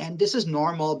 And this is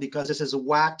normal because this is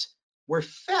what we're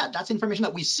fed. That's information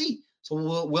that we see. So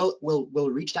we'll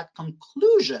reach that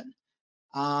conclusion.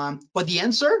 But the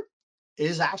answer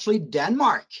is actually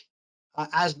Denmark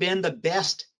has been the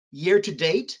best year to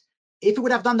date. If we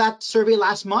would have done that survey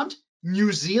last month,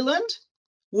 New Zealand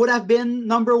would have been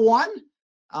number one.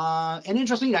 And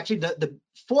interestingly, actually, the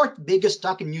fourth biggest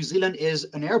stock in New Zealand is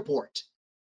an airport,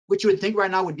 which you would think right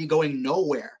now would be going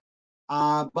nowhere.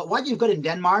 But what you've got in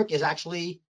Denmark is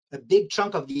actually a big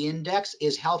chunk of the index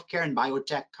is healthcare and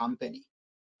biotech company.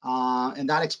 And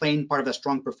that explained part of the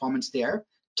strong performance there.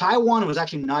 Taiwan was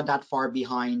actually not that far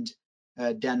behind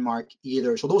Denmark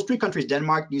either. So those three countries,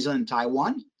 Denmark, New Zealand, and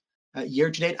Taiwan,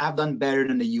 year to date have done better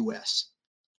than the US.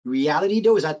 Reality,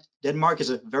 though, is that Denmark is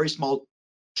a very small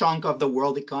chunk of the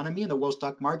world economy and the world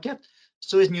stock market.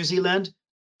 So is New Zealand,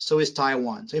 so is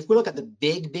Taiwan. So if we look at the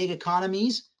big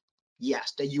economies,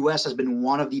 yes, the US has been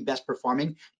one of the best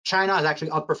performing. China has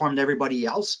actually outperformed everybody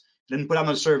else. Didn't put on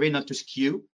a survey not to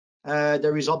skew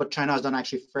the result, but China has done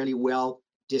actually fairly well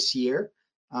this year.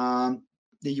 The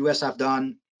US have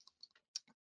done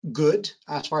good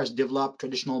as far as developed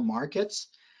traditional markets.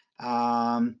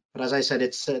 But as I said,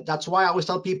 it's that's why I always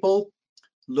tell people,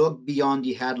 look beyond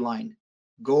the headline.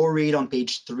 Go read on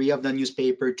page 3 of the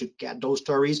newspaper to get those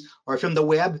stories, or if you're on the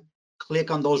web, click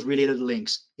on those related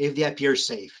links if they appear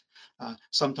safe.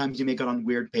 Sometimes you may get on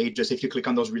weird pages if you click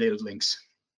on those related links.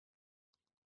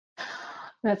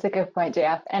 That's a good point,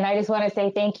 JF. And I just want to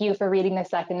say thank you for reading the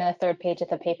second and the third page of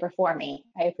the paper for me.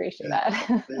 I appreciate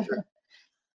that. Pleasure.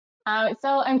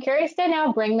 So I'm curious to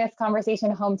now bring this conversation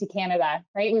home to Canada,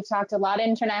 right? We've talked a lot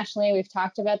internationally. We've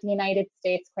talked about the United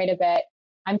States quite a bit.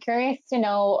 I'm curious to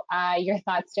know your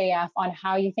thoughts, JF, on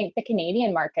how you think the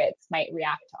Canadian markets might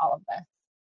react to all of this.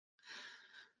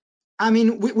 I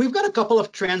mean, we've got a couple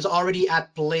of trends already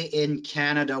at play in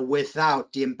Canada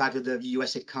without the impact of the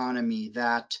US economy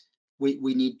that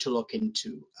we need to look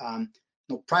into.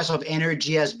 The price of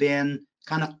energy has been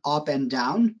kind of up and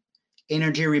down.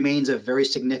 Energy remains a very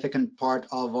significant part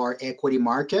of our equity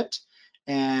market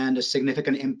and a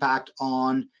significant impact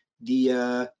on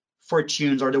the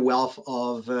fortunes or the wealth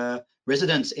of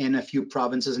residents in a few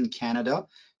provinces in Canada.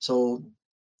 So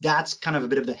that's kind of a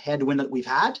bit of the headwind that we've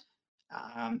had.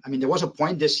 I mean, there was a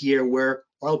point this year where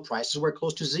oil prices were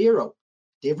close to zero.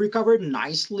 They've recovered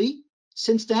nicely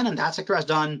since then, and that sector has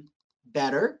done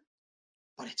better,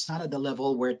 but it's not at the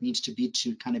level where it needs to be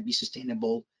to kind of be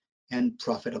sustainable and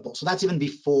profitable. So that's even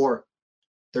before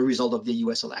the result of the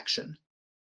US election.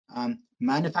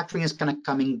 Manufacturing is kind of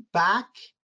coming back.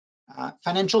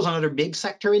 Financials, another big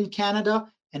sector in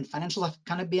Canada, and financials have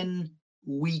kind of been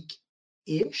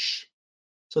weak-ish.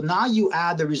 So now you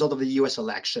add the result of the US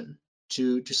election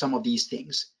to some of these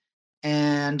things.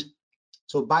 And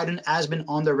so Biden has been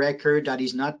on the record that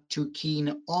he's not too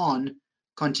keen on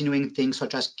continuing things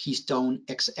such as Keystone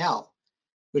XL,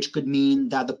 which could mean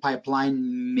that the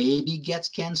pipeline maybe gets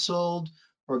canceled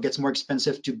or gets more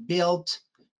expensive to build.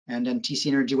 And then TC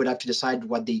Energy would have to decide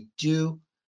what they do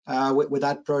with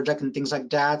that project and things like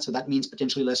that. So that means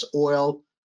potentially less oil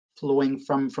flowing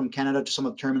from Canada to some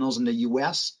of the terminals in the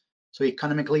US. So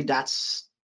economically, that's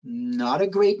not a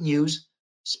great news,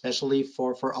 especially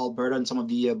for Alberta and some of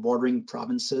the bordering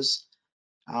provinces.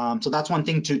 So that's one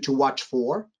thing to watch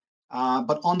for.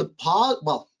 But on the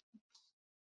well,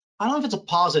 I don't know if it's a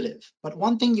positive, but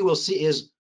one thing you will see is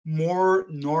more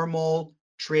normal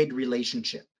trade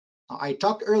relationship. I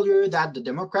talked earlier that the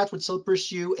Democrats would still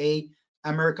pursue a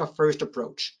America First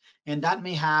approach, and that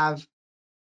may have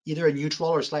either a neutral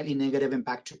or slightly negative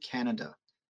impact to Canada.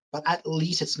 But at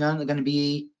least it's not going to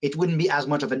be, it wouldn't be as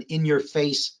much of an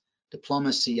in-your-face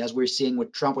diplomacy as we're seeing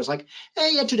with Trump. Was like,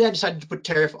 hey, yeah, today I decided to put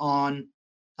tariff on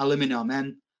aluminum,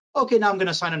 and okay, now I'm going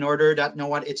to sign an order that, you know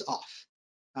what, it's off.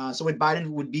 So with Biden,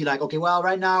 would be like, okay, well,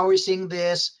 right now we're seeing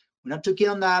this. We're not too keen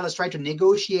on that. Let's try to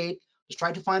negotiate. Let's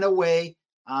try to find a way.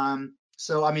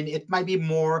 So, I mean, it might be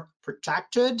more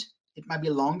protected. It might be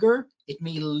longer. It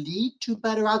may lead to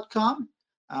better outcome.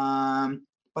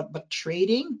 But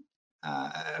trading,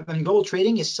 I mean, global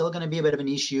trading is still going to be a bit of an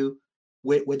issue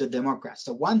with the Democrats.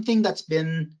 So one thing that's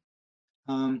been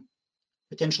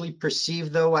potentially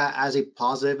perceive, though, as a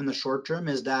positive in the short term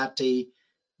is that a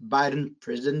Biden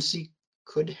presidency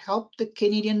could help the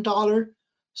Canadian dollar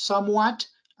somewhat.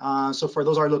 So for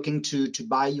those who are looking to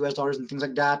buy US dollars and things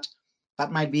like that,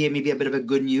 that might be maybe a bit of a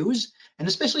good news. And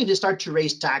especially if they start to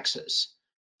raise taxes.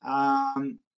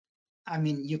 I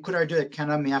mean, you could argue that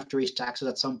Canada may have to raise taxes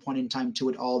at some point in time too,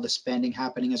 with all the spending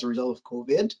happening as a result of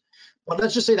COVID. But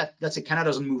let's just say that Canada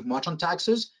doesn't move much on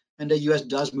taxes and the US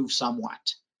does move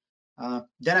somewhat.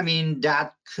 Then, I mean,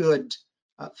 that could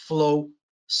flow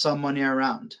some money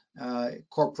around,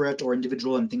 corporate or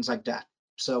individual and things like that.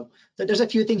 So there's a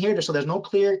few things here. So there's no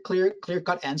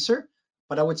clear-cut answer,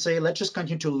 but I would say let's just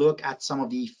continue to look at some of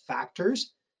the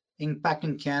factors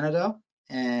impacting Canada,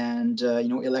 and you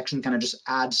know, election kind of just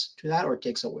adds to that or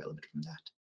takes away a little bit from that.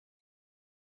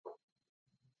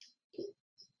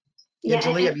 Yeah,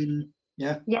 Julie, I mean,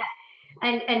 yeah. Yeah,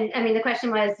 and I mean, the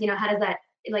question was, you know, how does that,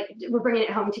 like, we're bringing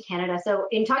it home to Canada. So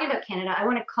in talking about Canada, I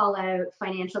want to call out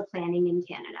financial planning in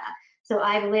Canada. So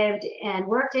I've lived and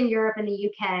worked in Europe and the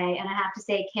UK, and I have to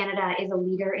say Canada is a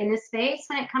leader in this space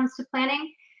when it comes to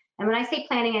planning. And when I say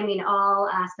planning, I mean all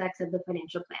aspects of the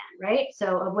financial plan, right?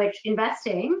 So of which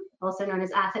investing, also known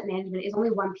as asset management, is only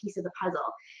one piece of the puzzle.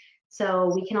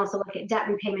 So we can also look at debt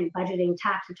repayment, budgeting,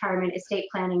 tax, retirement, estate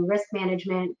planning, risk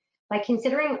management. By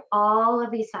considering all of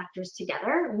these factors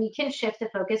together, we can shift the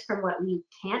focus from what we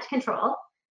can't control,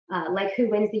 like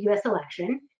who wins the US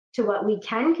election, to what we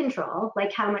can control,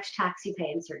 like how much tax you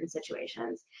pay in certain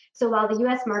situations. So while the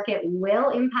US market will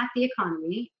impact the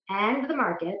economy and the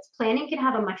markets, planning can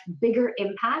have a much bigger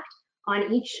impact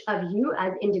on each of you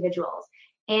as individuals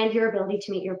and your ability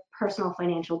to meet your personal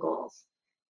financial goals.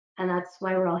 And that's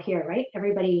why we're all here, right?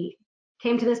 Everybody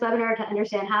came to this webinar to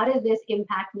understand, how does this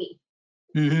impact me?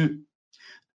 Mm-hmm.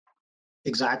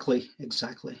 Exactly. Makes a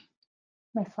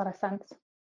lot of sense.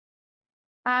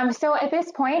 So at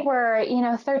this point, we're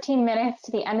 13 minutes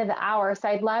to the end of the hour. So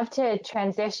I'd love to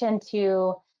transition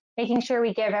to making sure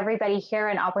we give everybody here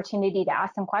an opportunity to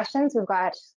ask some questions. We've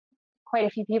got quite a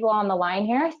few people on the line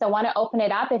here, so I want to open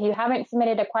it up. If you haven't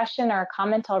submitted a question or a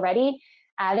comment already,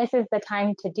 this is the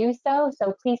time to do so.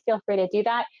 So please feel free to do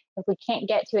that. If we can't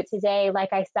get to it today,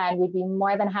 like I said, we'd be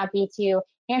more than happy to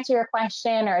answer your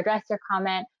question or address your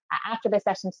comment after the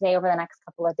session today over the next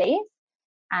couple of days.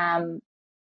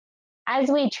 As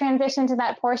we transition to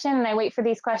that portion and I wait for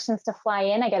these questions to fly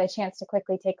in, I get a chance to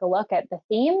quickly take a look at the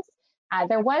themes.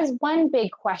 There was one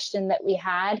big question that we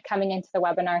had coming into the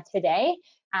webinar today,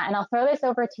 and I'll throw this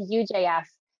over to you, JF.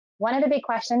 One of the big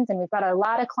questions, and we've got a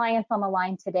lot of clients on the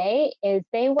line today, is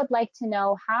they would like to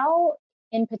know how,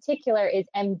 in particular, is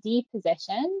MD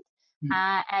positioned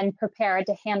and prepared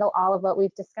to handle all of what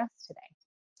we've discussed today.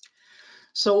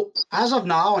 So as of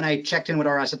now, and I checked in with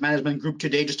our asset management group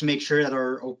today just to make sure that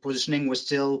our positioning was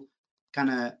still kind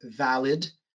of valid.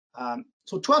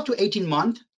 So 12 to 18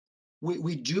 months,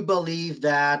 we do believe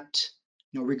that,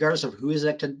 regardless of who is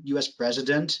elected US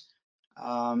president,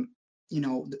 the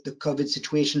COVID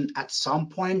situation at some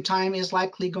point in time is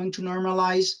likely going to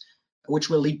normalize, which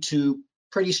will lead to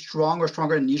pretty strong or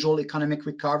stronger than usual economic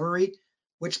recovery,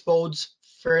 which bodes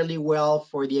fairly well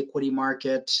for the equity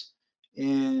market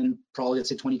in probably, let's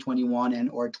say, 2021 and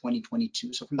or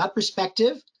 2022. So from that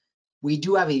perspective, we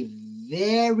do have a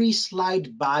very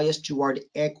slight bias toward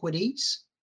equities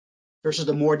versus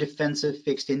the more defensive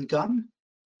fixed income.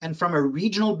 And from a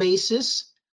regional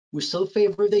basis, we still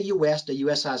favor the US. The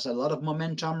US has a lot of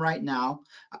momentum right now,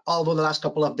 although the last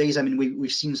couple of days, I mean,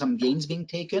 we've seen some gains being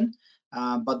taken,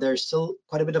 but there's still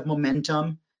quite a bit of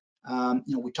momentum.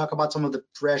 We talk about some of the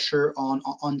pressure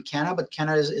on Canada, but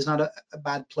Canada is not a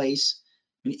bad place.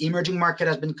 I mean, emerging market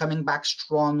has been coming back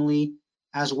strongly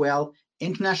as well.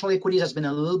 International equities has been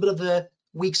a little bit of the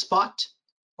weak spot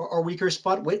or weaker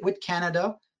spot with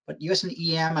Canada, but US and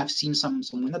EM have seen some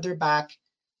wind at their back.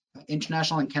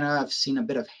 International and Canada have seen a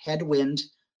bit of headwind,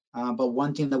 but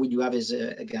one thing that we do have is,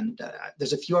 again,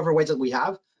 there's a few other weights that we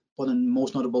have, but the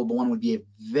most notable one would be a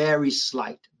very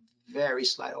slight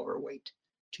overweight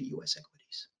to US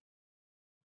equities.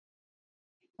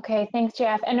 Okay, thanks,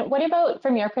 Jeff. And what about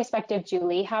from your perspective,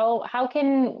 Julie? How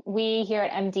can we here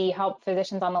at MD help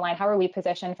physicians on the line? How are we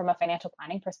positioned from a financial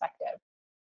planning perspective?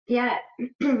 Yeah,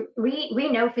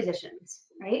 we know physicians,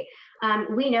 right?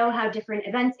 We know how different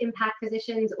events impact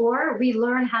physicians, or we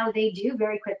learn how they do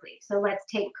very quickly. So let's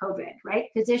take COVID, right?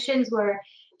 Physicians were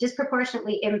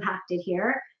disproportionately impacted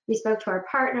here. We spoke to our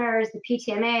partners, the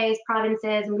PTMAs,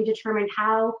 provinces, and we determined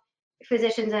how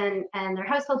physicians and their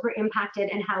households were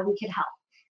impacted and how we could help.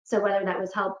 So whether that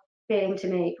was helping to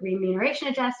make remuneration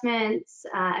adjustments,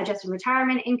 adjusting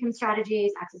retirement income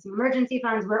strategies, accessing emergency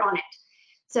funds, we're on it.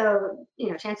 So,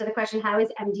 to answer the question, how is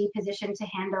MD positioned to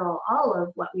handle all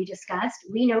of what we discussed?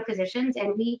 We know positions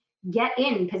and we get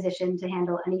in position to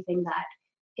handle anything that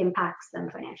impacts them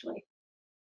financially.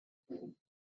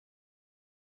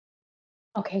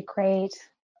 Okay, great.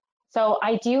 So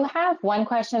I do have one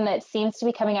question that seems to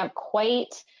be coming up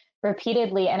quite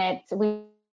repeatedly, and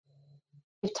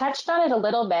we've touched on it a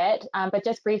little bit, but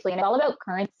just briefly, and it's all about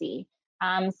currency.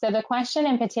 So the question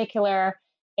in particular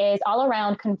is all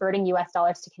around converting US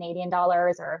dollars to Canadian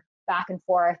dollars or back and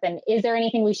forth. And is there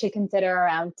anything we should consider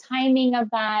around timing of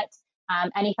that?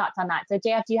 Any thoughts on that? So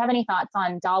JF, do you have any thoughts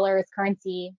on dollars,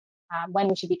 currency, when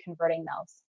we should be converting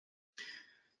those?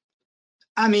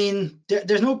 I mean,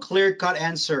 there's no clear-cut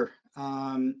answer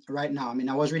right now. I mean,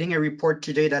 I was reading a report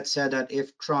today that said that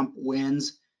if Trump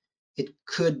wins, it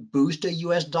could boost the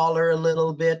US dollar a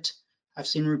little bit. I've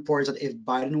seen reports that if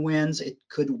Biden wins, it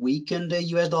could weaken the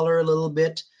US dollar a little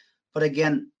bit. But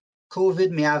again,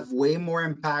 COVID may have way more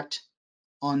impact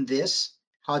on this,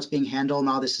 how it's being handled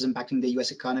now. This is impacting the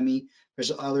US economy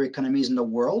versus other economies in the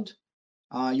world.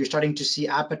 You're starting to see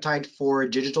appetite for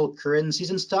digital currencies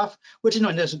and stuff, which, in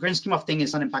the grand scheme of things,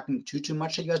 is not impacting too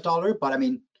much the US dollar, but I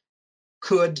mean,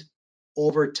 could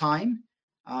over time.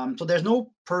 So there's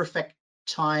no perfect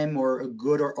time or a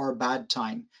good or bad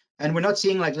time. And we're not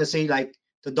seeing, like, let's say, like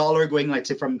the dollar going, like,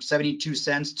 say, from 72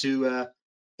 cents to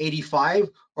 85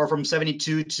 or from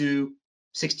 72 to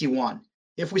 61.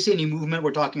 If we see any movement,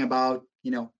 we're talking about,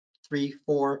 3,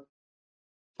 4,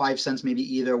 5 cents, maybe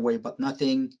either way, but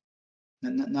nothing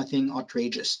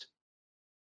outrageous.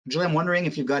 Julie, I'm wondering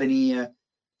if you've got any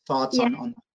thoughts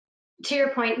on. To your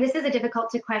point, this is a difficult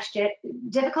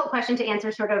question to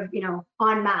answer sort of,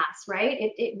 en masse, right?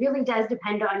 It really does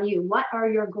depend on you. What are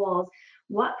your goals?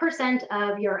 What %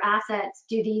 of your assets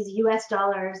do these US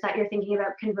dollars that you're thinking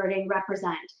about converting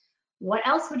represent? What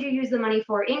else would you use the money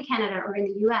for in Canada or in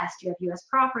the US? Do you have US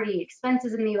property,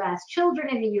 expenses in the US, children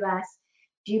in the US?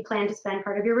 Do you plan to spend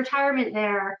part of your retirement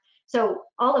there? So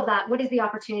all of that, what is the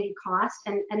opportunity cost?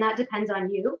 And that depends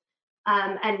on you.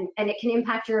 And it can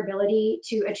impact your ability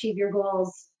to achieve your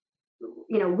goals.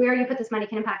 Where you put this money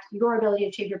can impact your ability to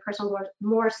achieve your personal goals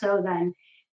more so than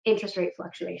interest rate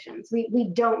fluctuations.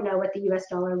 We don't know what the US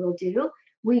dollar will do.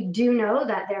 We do know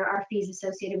that there are fees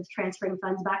associated with transferring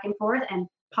funds back and forth and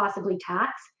possibly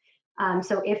tax.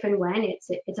 So if and when,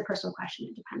 it's a personal question.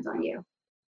 It depends on you.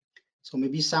 So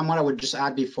maybe, Sam, what I would just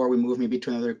add before we move maybe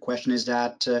to another question is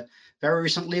that very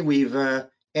recently we've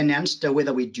enhanced the way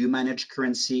that we do manage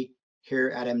currency here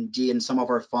at MD in some of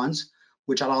our funds,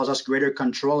 which allows us greater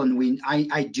control. And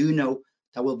I do know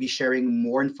that we'll be sharing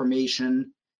more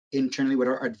information internally with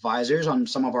our advisors on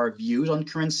some of our views on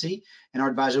currency, and our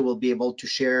advisor will be able to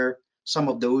share some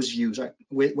of those views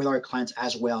with our clients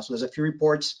as well. So there's a few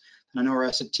reports that I know our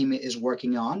asset team is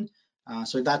working on.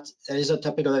 So that is a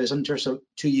topic that is interesting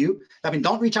to you. I mean,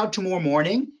 don't reach out tomorrow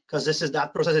morning, because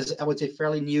that process is, I would say,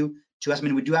 fairly new to us. I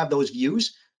mean, we do have those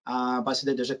views, but I see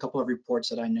that there's a couple of reports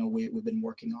that I know we've been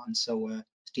working on. So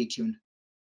stay tuned.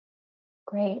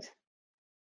 Great.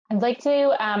 I'd like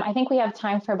to, I think we have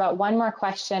time for about one more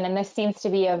question, and this seems to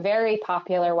be a very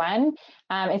popular one.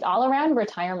 It's all around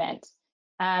retirement.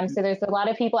 So there's a lot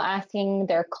of people asking,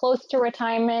 they're close to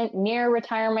retirement, near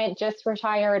retirement, just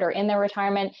retired, or in their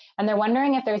retirement, and they're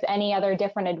wondering if there's any other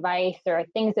different advice or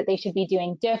things that they should be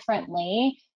doing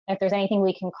differently, if there's anything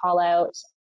we can call out.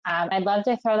 I'd love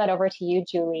to throw that over to you,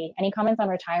 Julie. Any comments on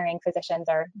retiring physicians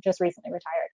or just recently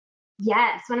retired?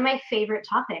 Yes, one of my favorite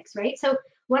topics, right? So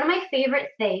one of my favorite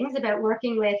things about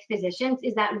working with physicians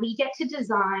is that we get to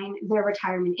design their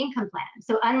retirement income plan.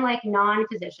 So unlike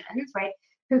non-physicians, right,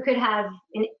 who could have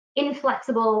an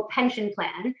inflexible pension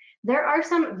plan, there are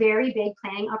some very big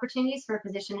planning opportunities for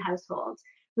physician households.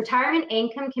 Retirement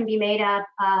income can be made up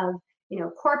of,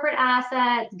 corporate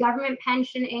assets, government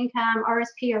pension income,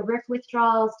 RSP or RIF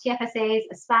withdrawals, TFSAs,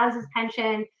 a spouse's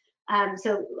pension.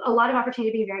 So a lot of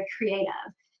opportunity to be very creative.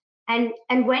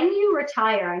 And when you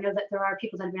retire, I know that there are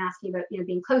people that have been asking about,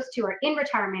 being close to or in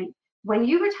retirement. When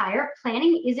you retire,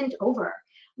 planning isn't over.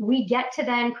 We get to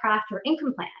then craft our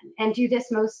income plan and do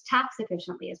this most tax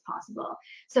efficiently as possible.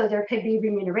 So there could be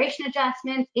remuneration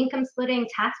adjustments, income splitting,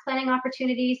 tax planning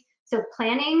opportunities. So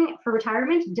planning for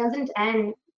retirement doesn't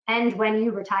end when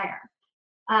you retire.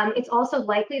 It's also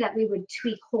likely that we would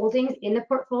tweak holdings in the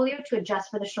portfolio to adjust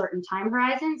for the shortened time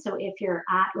horizon. So if you're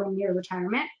at or near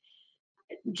retirement.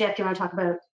 Jeff, do you want to talk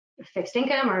about fixed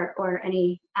income or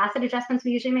any asset adjustments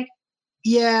we usually make?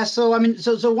 Yeah, so I mean,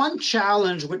 so one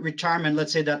challenge with retirement,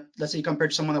 let's say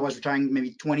compared to someone that was retiring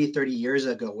maybe 20, 30 years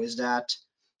ago, is that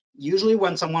usually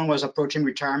when someone was approaching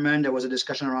retirement, there was a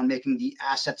discussion around making the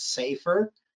assets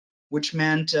safer. which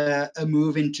meant a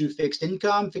move into fixed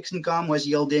income. Fixed income was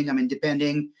yielding,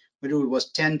 depending whether it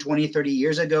was 10, 20, 30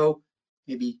 years ago,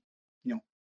 maybe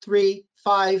 3,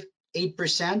 5,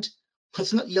 8%.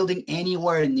 It's not yielding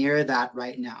anywhere near that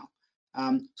right now.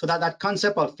 So that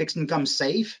concept of fixed income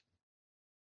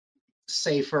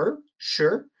safer,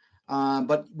 sure,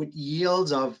 but with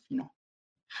yields of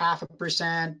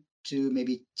 0.5% to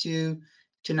maybe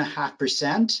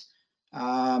 2.5%,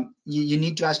 you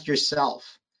need to ask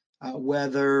yourself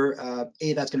whether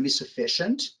that's going to be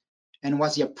sufficient and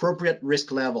what's the appropriate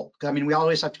risk level. We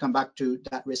always have to come back to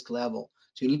that risk level.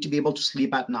 So you need to be able to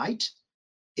sleep at night.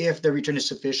 If the return is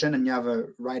sufficient and you have a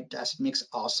right asset mix,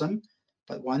 awesome.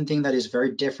 But one thing that is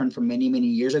very different from many, many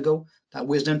years ago, that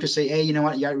wisdom to say, hey, you know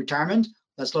what, you're at retirement,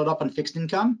 let's load up on fixed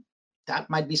income. That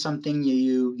might be something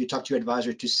you talk to your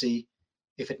advisor to see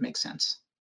if it makes sense.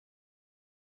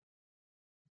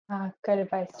 Good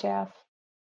advice, Jeff.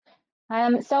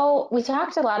 So we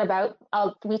talked a lot about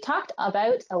a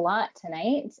lot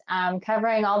tonight,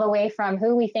 covering all the way from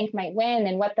who we think might win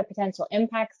and what the potential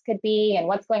impacts could be and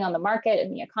what's going on in the market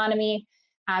and the economy.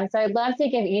 So I'd love to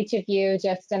give each of you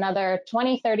just another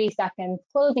 20, 30 seconds,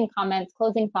 closing comments,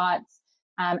 closing thoughts.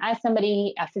 As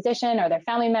somebody, a physician or their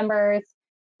family members,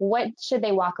 what should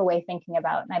they walk away thinking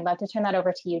about? And I'd love to turn that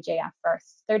over to you, JF,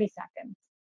 first. 30 seconds.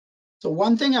 So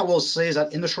one thing I will say is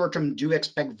that in the short term, do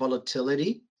expect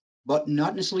volatility, but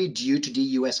not necessarily due to the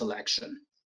US election.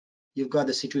 You've got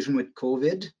the situation with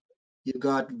COVID, you've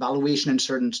got valuation in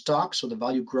certain stocks, so the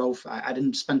value growth, I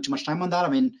didn't spend too much time on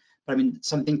that, but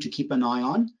something to keep an eye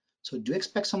on. So do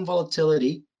expect some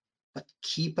volatility, but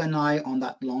keep an eye on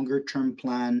that longer term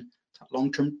plan, that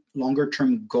longer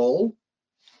term goal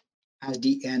as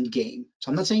the end game.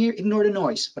 So I'm not saying ignore the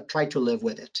noise, but try to live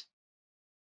with it.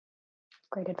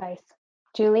 Great advice.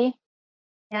 Julie?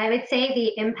 Yeah, I would say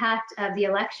the impact of the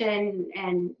election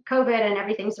and COVID and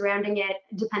everything surrounding it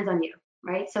depends on you,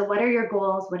 right? So what are your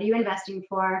goals? What are you investing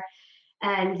for?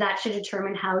 And that should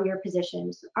determine how you're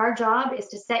positioned. Our job is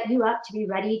to set you up to be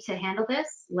ready to handle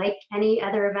this, like any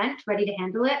other event, ready to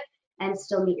handle it and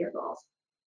still meet your goals.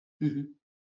 Mm-hmm.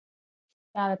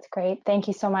 Yeah, that's great. Thank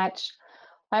you so much.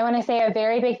 I want to say a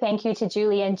very big thank you to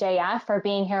Julie and JF for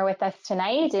being here with us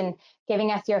tonight and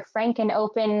giving us your frank and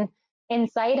open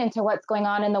insight into what's going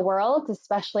on in the world,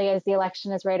 especially as the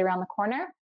election is right around the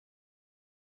corner.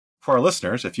 For our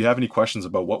listeners, if you have any questions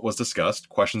about what was discussed,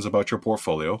 questions about your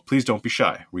portfolio, please don't be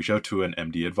shy. Reach out to an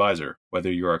MD advisor.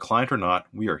 Whether you're a client or not,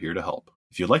 we are here to help.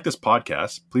 If you like this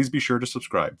podcast, please be sure to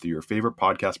subscribe to your favorite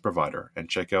podcast provider and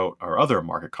check out our other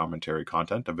market commentary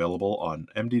content available on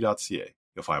md.ca.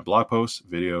 You'll find blog posts,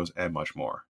 videos, and much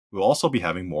more. We'll also be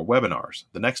having more webinars.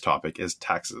 The next topic is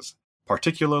taxes.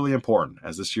 Particularly important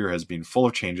as this year has been full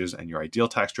of changes and your ideal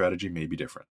tax strategy may be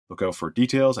different. Look out for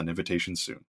details and invitations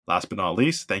soon. Last but not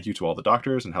least, thank you to all the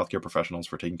doctors and healthcare professionals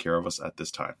for taking care of us at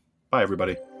this time. Bye,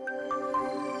 everybody.